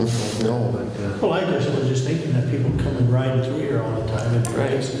don't know. No, but Well, I was just thinking that people come and ride through here all the time, and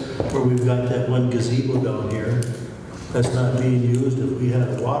where we've got that one gazebo down here that's not being used. If we had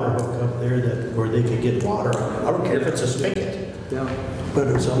a water hook up there where they could get water, I don't care if it's a spigot. yeah. But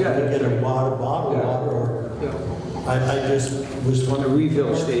if somebody could get a bottle of water, or I just was On a wondering.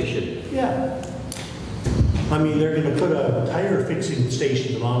 refill station. Yeah. I mean, they're going to put a tire fixing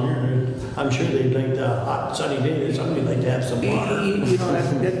station along here, and I'm sure they'd like to, hot sunny day, somebody'd like to have some water. You know,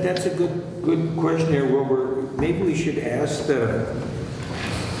 that's a good question there, Wilbur. Maybe we should ask the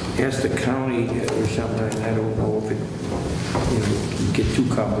county or something. I don't know if it get too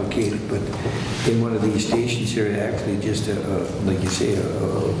complicated, but in one of these stations here, actually just like you say, a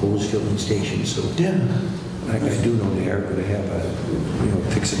hose filling station. So Yeah. I do know they are going to have a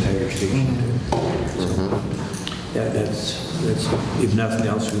fix a tire station. So that's if nothing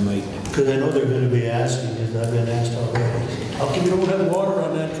else, we might. Because I know they're going to be asking, because I've been asked already, how come you don't have water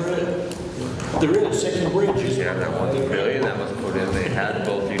on that trail? There is, second bridge. Yeah, that $1 billion that was put in, they had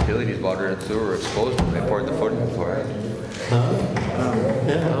both utilities, water and sewer exposed when they poured the footing for it. Yeah,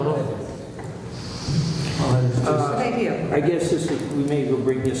 I don't know. Thank you. I guess we may as well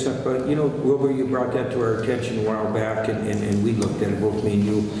bring this up, but Wilbur, you brought that to our attention a while back, and we looked at it, both me and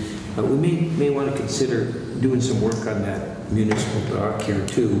you. We may want to consider doing some work on that municipal dock here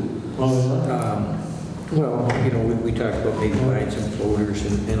too. Oh, Well, you know, we talked about maybe buying some floaters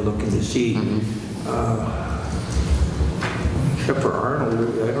and looking to see. Except for Arnold,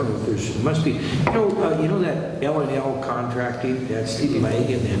 I don't know if there's, it must be, you know that L&L contracting, that's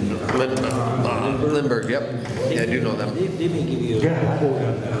Lagan and Lindbergh, yep. Yeah, I do know them. They may give you a quote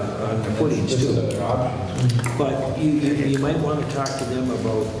on the footings too. But you might want to talk to them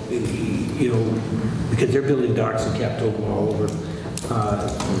about, you know, because they're building docks in Capitola all over.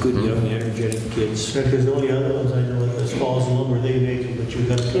 Good young energetic kids. Because the only other ones I know is Falls and Lumber, they make them, but you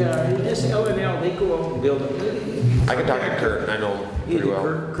got to. Yeah, this L&L, they go out and build it. I can talk to Kurt, I know pretty Either well.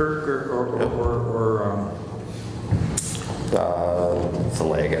 Kirk or It's a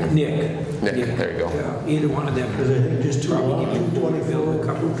Lagan. Nick. Nick, there you go. Yeah, either one of them. Because I think just two Probably long, give you 24, a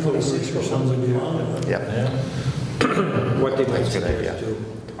couple of 26 or something. Yep. What they might That's a good idea. suggest too,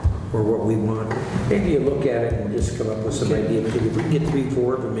 or what we want. Maybe you look at it and just come up with some idea, because if we can get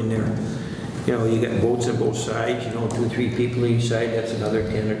 3-4 of them in there, you know, you got boats on both sides, you know, 2-3 people each side, that's another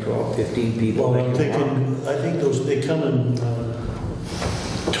 10 or 12, 15 people. Well, that I'm can walk. thinking, I think those, they come in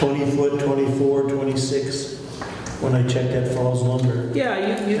 20 foot, 24, 26, when I checked that Falls Lumber. Yeah,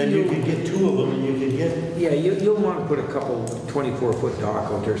 And you could get two of them, and you could get, yeah, you'll want to put a couple 24-foot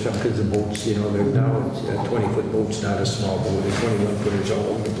dock out there, some because the boats, you know, they're now, a 20-foot boat's not a small boat, a 21-footers all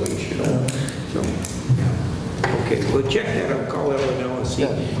over the place, you know. So, yeah. Okay, well, check that out, call L&L and see.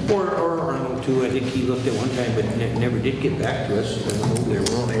 Or Arnold too, I think he looked at one time, but never did get back to us. I don't know there.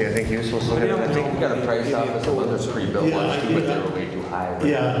 Well, I think he was supposed to look at it. I think we got a price off of some other pre-built Yeah, ones too, but yeah. they were way too high.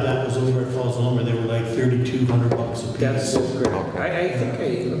 yeah, that was over at Falls and Lumber, they were like $3,200 a piece. That's great. I think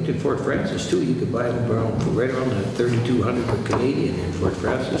I looked at Fort Francis too, you could buy them right around that 3,200 per Canadian in Fort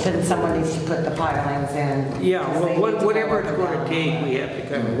Francis. Then someone needs to put the pilings in. Yeah, because they well, need to whatever go it's up going and to take, down. we have to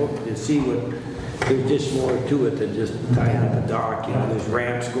kind of look to see what, there's just more to it than just tying up a dock, you know, there's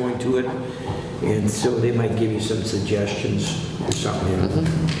ramps going to it, and so they might give you some suggestions or something, you know.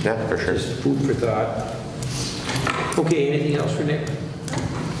 Yeah, for sure. Just food for thought. Okay, anything else for Nick?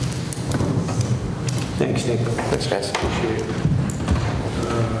 Thanks, Nick. Thanks, guys. Appreciate it.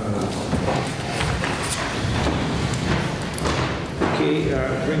 Okay,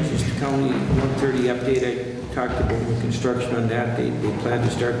 brings us to County 130 update. I talked about the construction on that. They plan to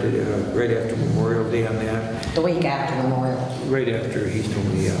start right after Memorial Day on that. The week after Memorial. Right after, he's told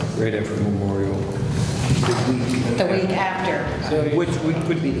me, right after Memorial. The week after. Which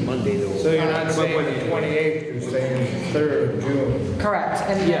could be the Monday though. So you're not saying the 28th, you're saying 3rd of June. Correct.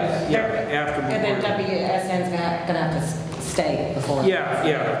 And Yeah, after And then Memorial. WSN's gonna have to stay before. Yeah.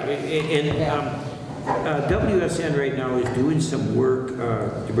 And WSN right now is doing some work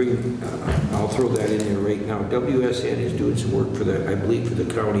to bring, I'll throw that in there right now. WSN is doing some work for I believe for the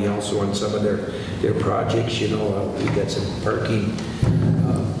county also on some of their projects, you know. We got some parking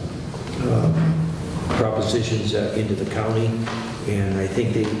propositions into the county, and I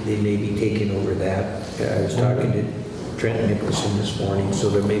think they may be taking over that. I was talking to Trent Nicholson this morning, so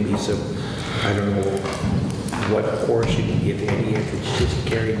there may be some, I don't know what portion, if any, if it's just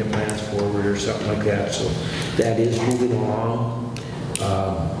carrying the plans forward or something like that. So that is moving along.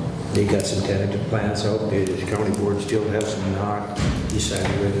 They got some tentative plans out there. The county board still has not decided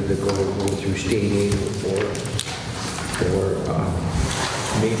whether to go through state aid or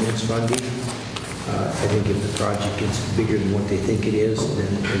maintenance funding. I think if the project gets bigger than what they think it is,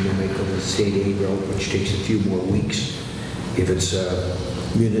 then they might go the state aid route, which takes a few more weeks. If it's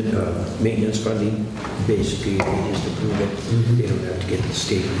maintenance funding, basically they just approve it. They don't have to get the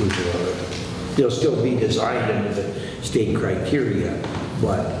state approval of it. They'll still be designed under the state criteria,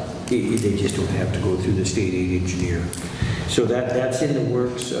 but they just don't have to go through the state aid engineer. So that's in the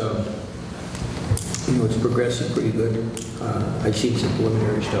works. You know, it's progressing pretty good. I've seen some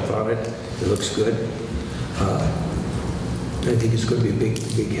preliminary stuff on it. It looks good. I think it's going to be a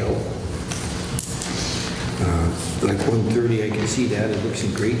big help. Like 130, I can see that. It looks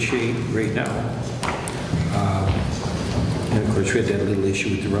in great shape right now. And of course, we had that little issue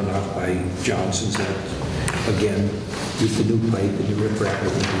with the runoff by Johnson's that, again, with the new pipe and the riprap, I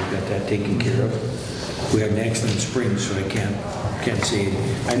think we've got that taken care of. We had an excellent spring, so I can't say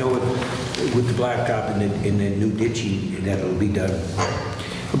it. I know with the blacktop and the new ditching, that'll be done.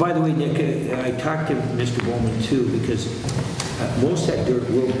 By the way, Nick, I talked to Mr. Bowman too, because most of that dirt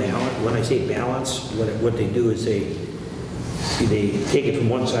will balance. When I say balance, what they do is they take it from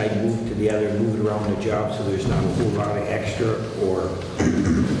one side, move to the other, move it around the job so there's not a whole lot of extra or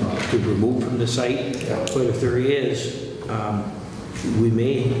to remove from the site. But if there is, we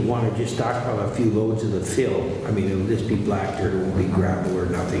may want to just stockpile a few loads of the fill. I mean, it'll just be black dirt, it won't be gravel or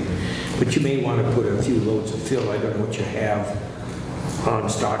nothing. But you may want to put a few loads of fill. I don't know what you have on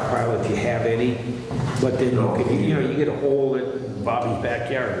stockpile, if you have any. But then you get a hole in Bobby's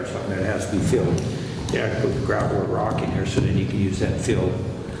backyard or something that has to be filled. Yeah, put gravel or rock in there so then you can use that fill.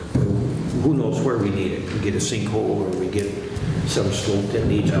 Who knows where we need it? We get a sinkhole, or we get some slope that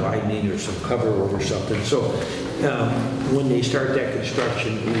needs widening, or some cover over something. So when they start that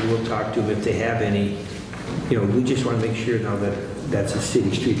construction, we will talk to them if they have any. We just want to make sure now that that's a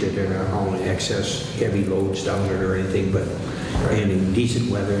city street, that they're not hauling excess heavy loads down it or anything, but in decent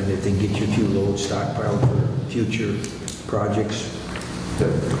weather, and if they get you a few loads stockpiled for future projects,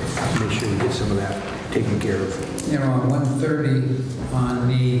 make sure we get some of that taken care of. On 130 on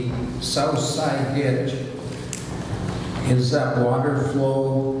the south side ditch, is that water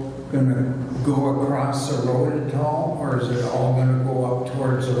flow going to go across the road at all, or is it all going to go up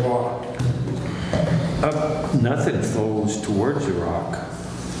towards the rock? Nothing flows towards the rock.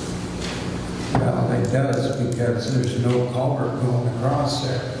 Well, it does, because there's no culvert going across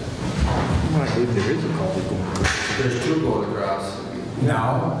there. Well, I believe there is a culvert going across. There's two going across.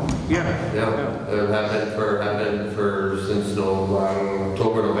 Now? Yeah. Yeah, have been for since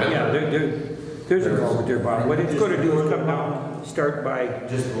October, November. Yeah, there's a culvert there, Bob. What it's going to do is come down, start by,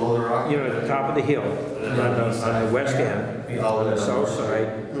 Just below the rock? at the top of the hill, on the west end, on the south side,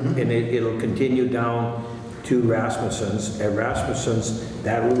 and it'll continue down to Rasmussen's. At Rasmussen's,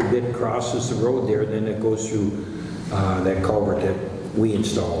 that little bit crosses the road there, then it goes through that culvert that we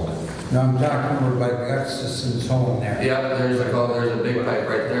installed. No, I'm talking over by Gustafson's home there. Yeah, there's a big pipe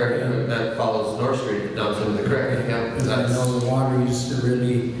right there that follows North Street down to the creek. Yeah, Because I know the water used to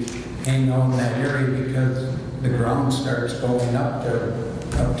really hang on that area because the ground starts going up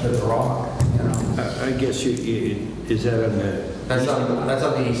to the rock, I guess is that on the... That's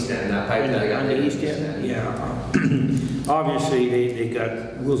on the east end, that pipe that I got. On the east end? Yeah. Obviously, they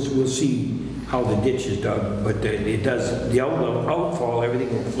got, we'll see how the ditch is dug, but it does, the outfall,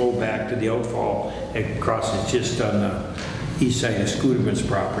 everything will flow back to the outfall. It crosses just on the east side of Scooterman's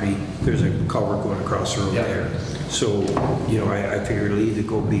property. There's a culvert going across the road there. So, I figure it'll either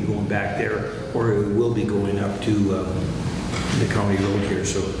be going back there, or it will be going up to the county road here.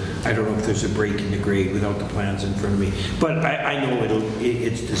 So I don't know if there's a break in the grade without the plans in front of me. But I know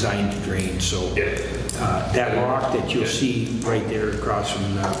it's designed to drain, so that rock that you'll see right there across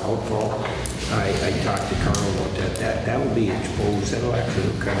from the outfall, I talked to Carl about that. That will be exposed. That'll actually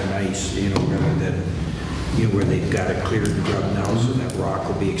look kind of nice, rather than, where they've got it cleared and grubbed now, so that rock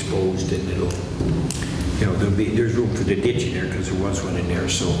will be exposed, and it'll, there's room for the ditch in there because there was one in there,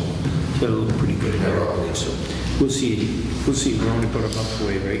 so it'll look pretty good in there, I believe. So we'll see. We're only put a month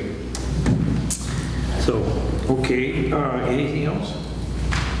away, right? So, okay, anything else?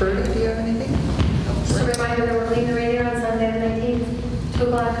 Bernie, do you have anything? Just a reminder that we're cleaning the radio on Sunday the 19th, 2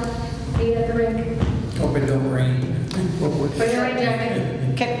 o'clock, meet at the rink. Hope it don't rain. Bring your rain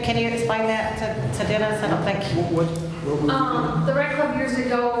jacket. Can you explain that to Dennis? I don't think. The rec club years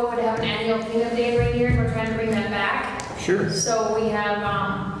ago would have an annual cleanup day in Ranier, and we're trying to bring that back. Sure. So we have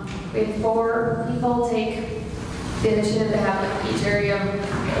 4 people take the initiative to have each area,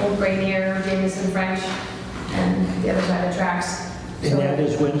 Old Ranier, Jameson, French, and the other side of the tracks. And that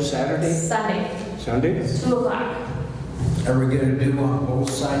is when, Saturday? Sunday, Sunday? 2 o'clock. Are we going to do on both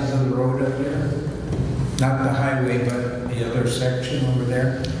sides of the road up there? Not the highway, but the other section over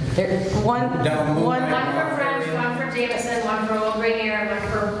there? One One for French, one for Jameson, one for Old Ranier, one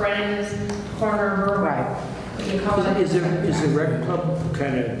for Brennan's Corner Brewery. Right. We can call it. Is the rec club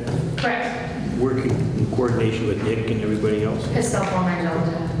kind of Correct. working in coordination with Nick and everybody else? It's cell phone right now.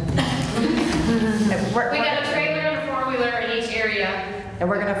 We got a trailer and a 4-wheeler in each area. And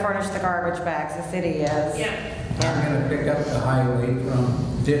we're going to furnish the garbage bags. The city is. Yeah. I'm going to pick up the highway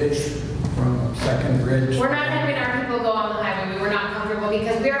from ditch, from Second Bridge. We're not having our people go on the highway. We were not comfortable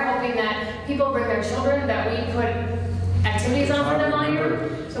because we are hoping that people bring their children, that we put activities on for them all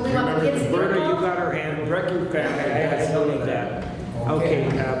year. So we want the kids to get Berta, you involved. got her hand. I believe that. Okay,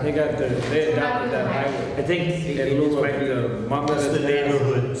 They adopted that highway. I think it's like That's the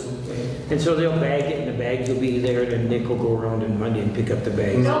neighborhood. and so they'll bag it, and the bags will be there, and Nick will go around on Monday and pick up the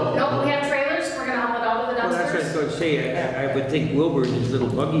bags. No, we have trailers. We're going to haul it out of the Well, that's what I was dumpsters. going to say. I would think Wilbur and his little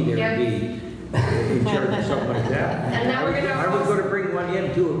buggy there Yeah. would be in charge of something like that. And now we're gonna I was going to bring one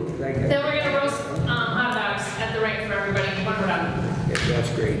in too. Like, Then we're going to roast hot dogs at the rink for everybody when we're done.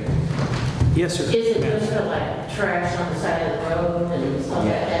 that's great. Yes, sir. Is it just like trash on the side of the road and stuff like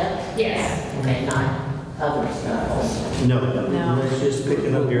that? Yes. Okay, not other stuff also? No, it's just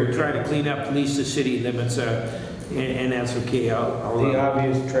picking up We're your trying to clean up, at least the city limits. And that's okay, I'll. The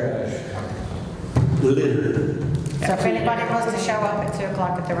obvious trash. Litter. So if anybody wants to show up at 2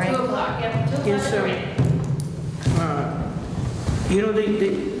 o'clock at the 2 rink, o'clock, yeah, 2 o'clock. Yes, sir. You know,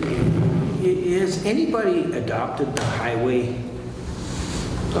 has anybody adopted the highway?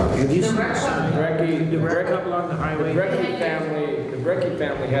 Have you The seen rec club. The rec club along the highway? The Brecky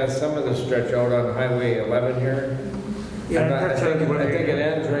family has some of the stretch out on Highway 11 here. Yeah, I think it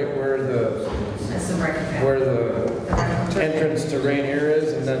ends right where That's the record. the entrance to Ranier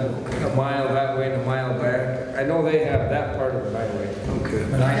is, and then a mile that way and a mile back. I know they have that part of the highway. Okay.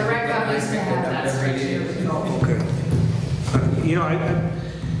 But I- The rec club used to have that every day. stretch years ago. Okay. You know,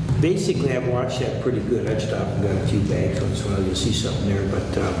 basically I've watched that pretty good. I've stopped and got a few bags once in a while to see something there,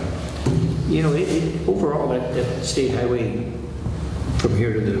 but, you know, overall that state highway from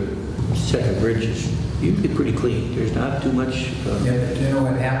here to the second bridge is usually pretty clean. There's not too much, Yeah, but you know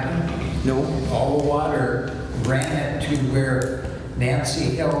what happened? no. All the water ran it to where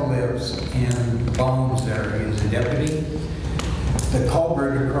Nancy Hill lives in Bones there. He's a deputy. The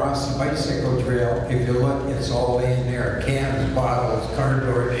culvert across the bicycle trail, if you look, it's all in there, cans, bottles,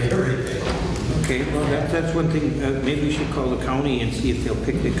 cardboard, everything. Okay, well, that's one thing, maybe we should call the county and see if they'll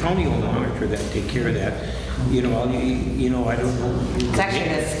pick, the county will monitor that, take care of that. You know, I don't know. it's actually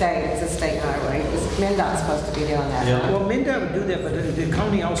it's a state highway. MnDOT's supposed to be doing that. Yeah. Well, MnDOT would do that, but the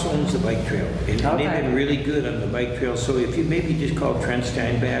county also owns the bike trail. And they've Okay. been really good on the bike trail, so if you maybe just call Trent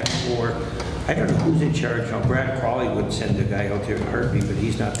Steinbach, or, I don't know who's in charge now, Brad Crawley would send a guy out there to Harvey, but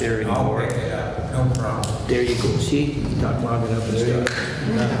he's not there I'll anymore. pick it up, no problem. There you go, see, not long enough and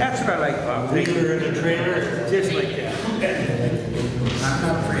stuff. That's what I like, Bob. Trailer in a trailer. Just like that. I'm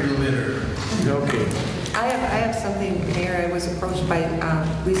not afraid of litter. Okay. I have something, Mayor. I was approached by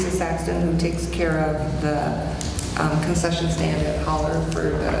Lisa Saxton, who takes care of the concession stand at Holler for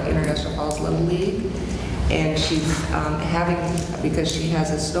the International Falls Little League. And she's because she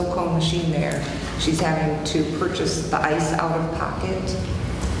has a snow cone machine there, she's having to purchase the ice out of pocket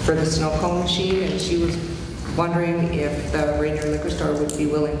for the snow cone machine. And she was wondering if the Ranier liquor store would be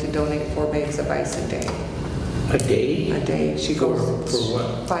willing to donate 4 bags of ice a day. A day? A day. She For goes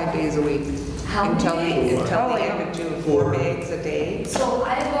what? 5 days a week. How Until many the days? end of June, 4 bags a day. So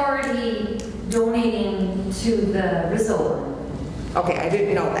I've already donating to the resort. Okay, I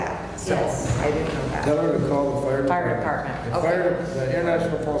didn't know that, so Yes. I didn't know that. Tell her to call the fire Fire department. department. The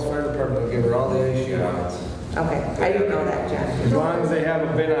International Falls Fire Department will give her all the ice she wants. Okay, I didn't know that, Jen. As long as they have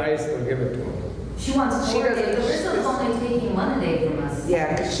a bin of ice, they'll give it to them. She wants She 4 days. doesn't- The resort's only taking 1 a day from us.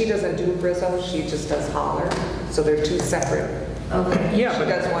 Yeah, because she doesn't do Brizzo, she just does Holler, so they're 2 separate. Okay. Yeah, She but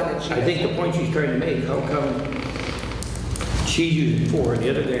does one and she I does think the one. point she's trying to make, how come she's using 4 and the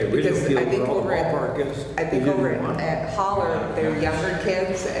other guy really Because feel I think where all the over ballpark at, is? I think They over didn't want it. at Holler, they're younger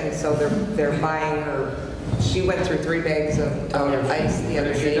kids, and so they're buying her, she went through 3 bags of ice the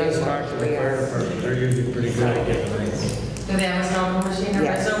other If she day. does talk to the fire department, they're usually pretty good at getting ice. Do they have a snow cone machine or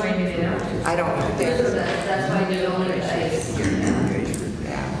Yes. so maybe they don't? I don't know. That's why they donate the ice.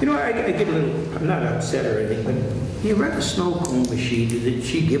 Yeah. You know, I get a little, I'm not upset or anything, but you rent a snow cone machine, did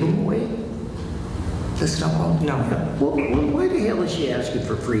she give them away? The snow cone? No. Well, why the hell is she asking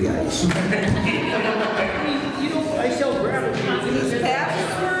for free ice? I mean, you know, I sell gravel. He's passing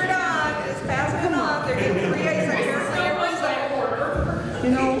the word on, it's passing it on, they're getting free ice, apparently everyone's like, You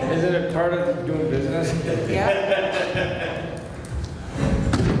know, Isn't it part of doing business? yeah.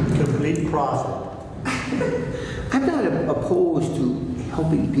 Complete profit. I'm not opposed to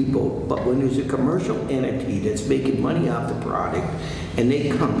helping people, but when there's a commercial entity that's making money off the product and they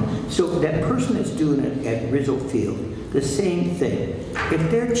come, so that person that's doing it at Rizzo Field, the same thing. If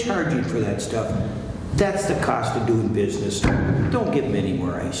they're charging for that stuff, that's the cost of doing business. Don't give them any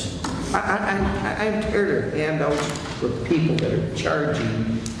more ice. I'm tired of handouts for people that are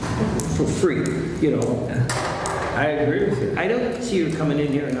charging for free, you know. I agree with you. I don't see her coming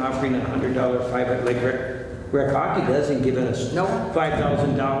in here and offering $100 like Rec Hockey does and giving us Nope.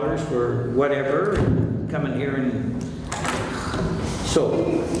 $5,000 for whatever, and coming here and, so,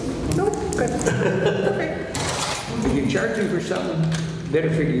 nope, good. Okay. If you're charging for something, better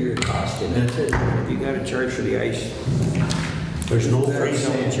figure your cost in it. That's it. If you gotta charge for the ice, There's no free there's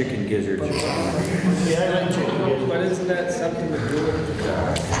no zone. chicken gizzards. Yeah, I like chicken gizzards. But isn't that something to do with the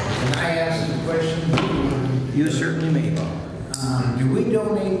car? Can I ask a question? You certainly may, Bob. Do we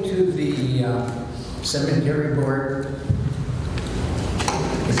donate to the cemetery board?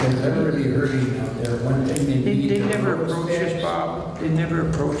 Because they're really hurting out there. One thing they need. They to never roast approached us, fish. Bob. They never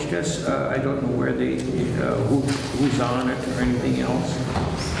approached us. I don't know where they, who's on it or anything else.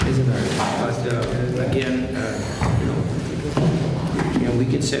 Isn't it? But again, you know, You know, we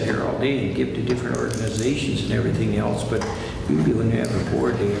could sit here all day and give to different organizations and everything else, but usually when they have a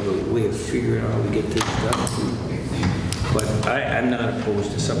board, they have a way of figuring out how to get this done. But I'm not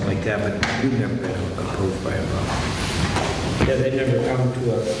opposed to something like that, but you've never been opposed by a problem. Yeah, they never come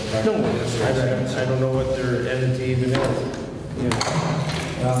to us. No, that's right. I don't know what their entity even is. You know.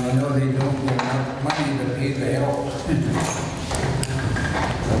 Well, I know they don't get enough money to pay the help.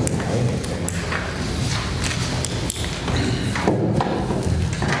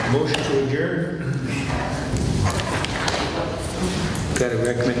 Motion to adjourn? Got a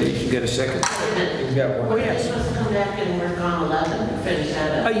recommendation, got a second? You've got one. Oh, yes. Supposed to come back and work on 11 and finish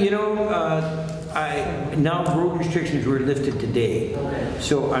that up. You know, now road restrictions were lifted today,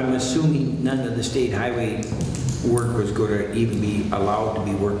 so I'm assuming none of the state highway work was going to even be allowed to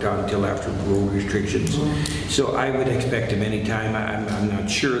be worked on until after road restrictions. So I would expect them anytime. I'm not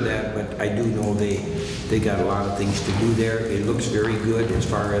sure of that, but I do know they got a lot of things to do there. It looks very good as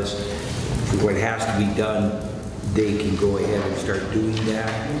far as what has to be done. They can go ahead and start doing that.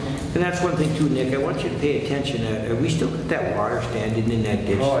 And that's one thing too, Nick, I want you to pay attention. We still got that water standing in that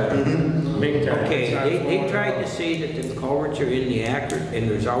ditch. Oh, yeah. Big time. Okay, they tried to say that the culverts are in the accurate, and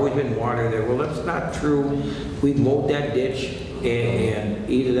there's always been water there. Well, that's not true. We mowed that ditch, and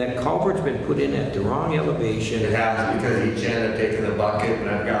either that culvert's been put in at the wrong elevation. It has, because each end I've taken the bucket and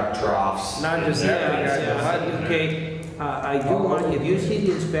I've got troughs. Not just that. Yeah, okay. I do want, if you see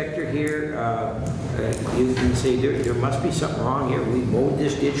the inspector here, you can say there must be something wrong here. We mowed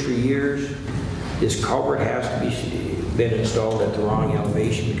this ditch for years. This culvert has to be been installed at the wrong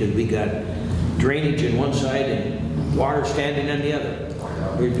elevation because we got drainage on one side and water standing on the other.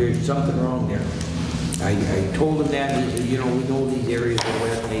 There's something wrong there. I told him that, he said, you know, we know these areas are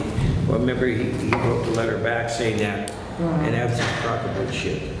wet. Well, remember he wrote the letter back saying that, and that's just proper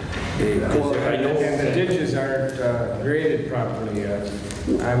bullshit. Well, and the ditches aren't graded properly yet.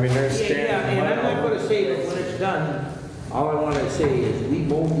 I mean, they're standing. Yeah, and I'm not going to say that when it's done, all I want to say is we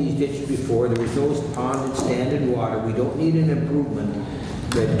mowed these ditches before. There was no pond and standing water. We don't need an improvement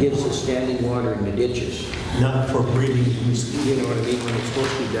that gives us standing water in the ditches. Not for breeding mosquitoes. You know what I mean? When it's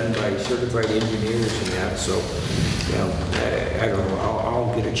supposed to be done by certified engineers and that. So, you know, I don't know.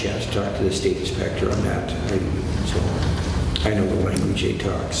 I'll get a chance to talk to the state inspector on that. I know the language they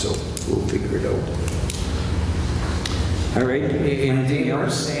talk, so we'll figure it out. All right, anything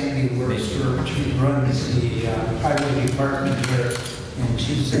else? Sandy works for, she runs the highway department here, and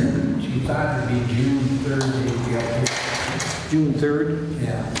she said she thought it'd be June 3rd. June 3rd?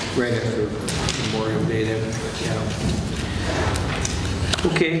 Yeah. Right after Memorial Day then. Yeah.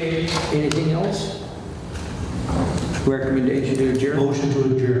 Okay, anything else? Recommendation to adjourn? Motion to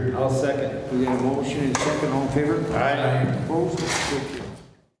adjourn. I'll second. We got a motion and a second, all in favor? Aye. Opposed?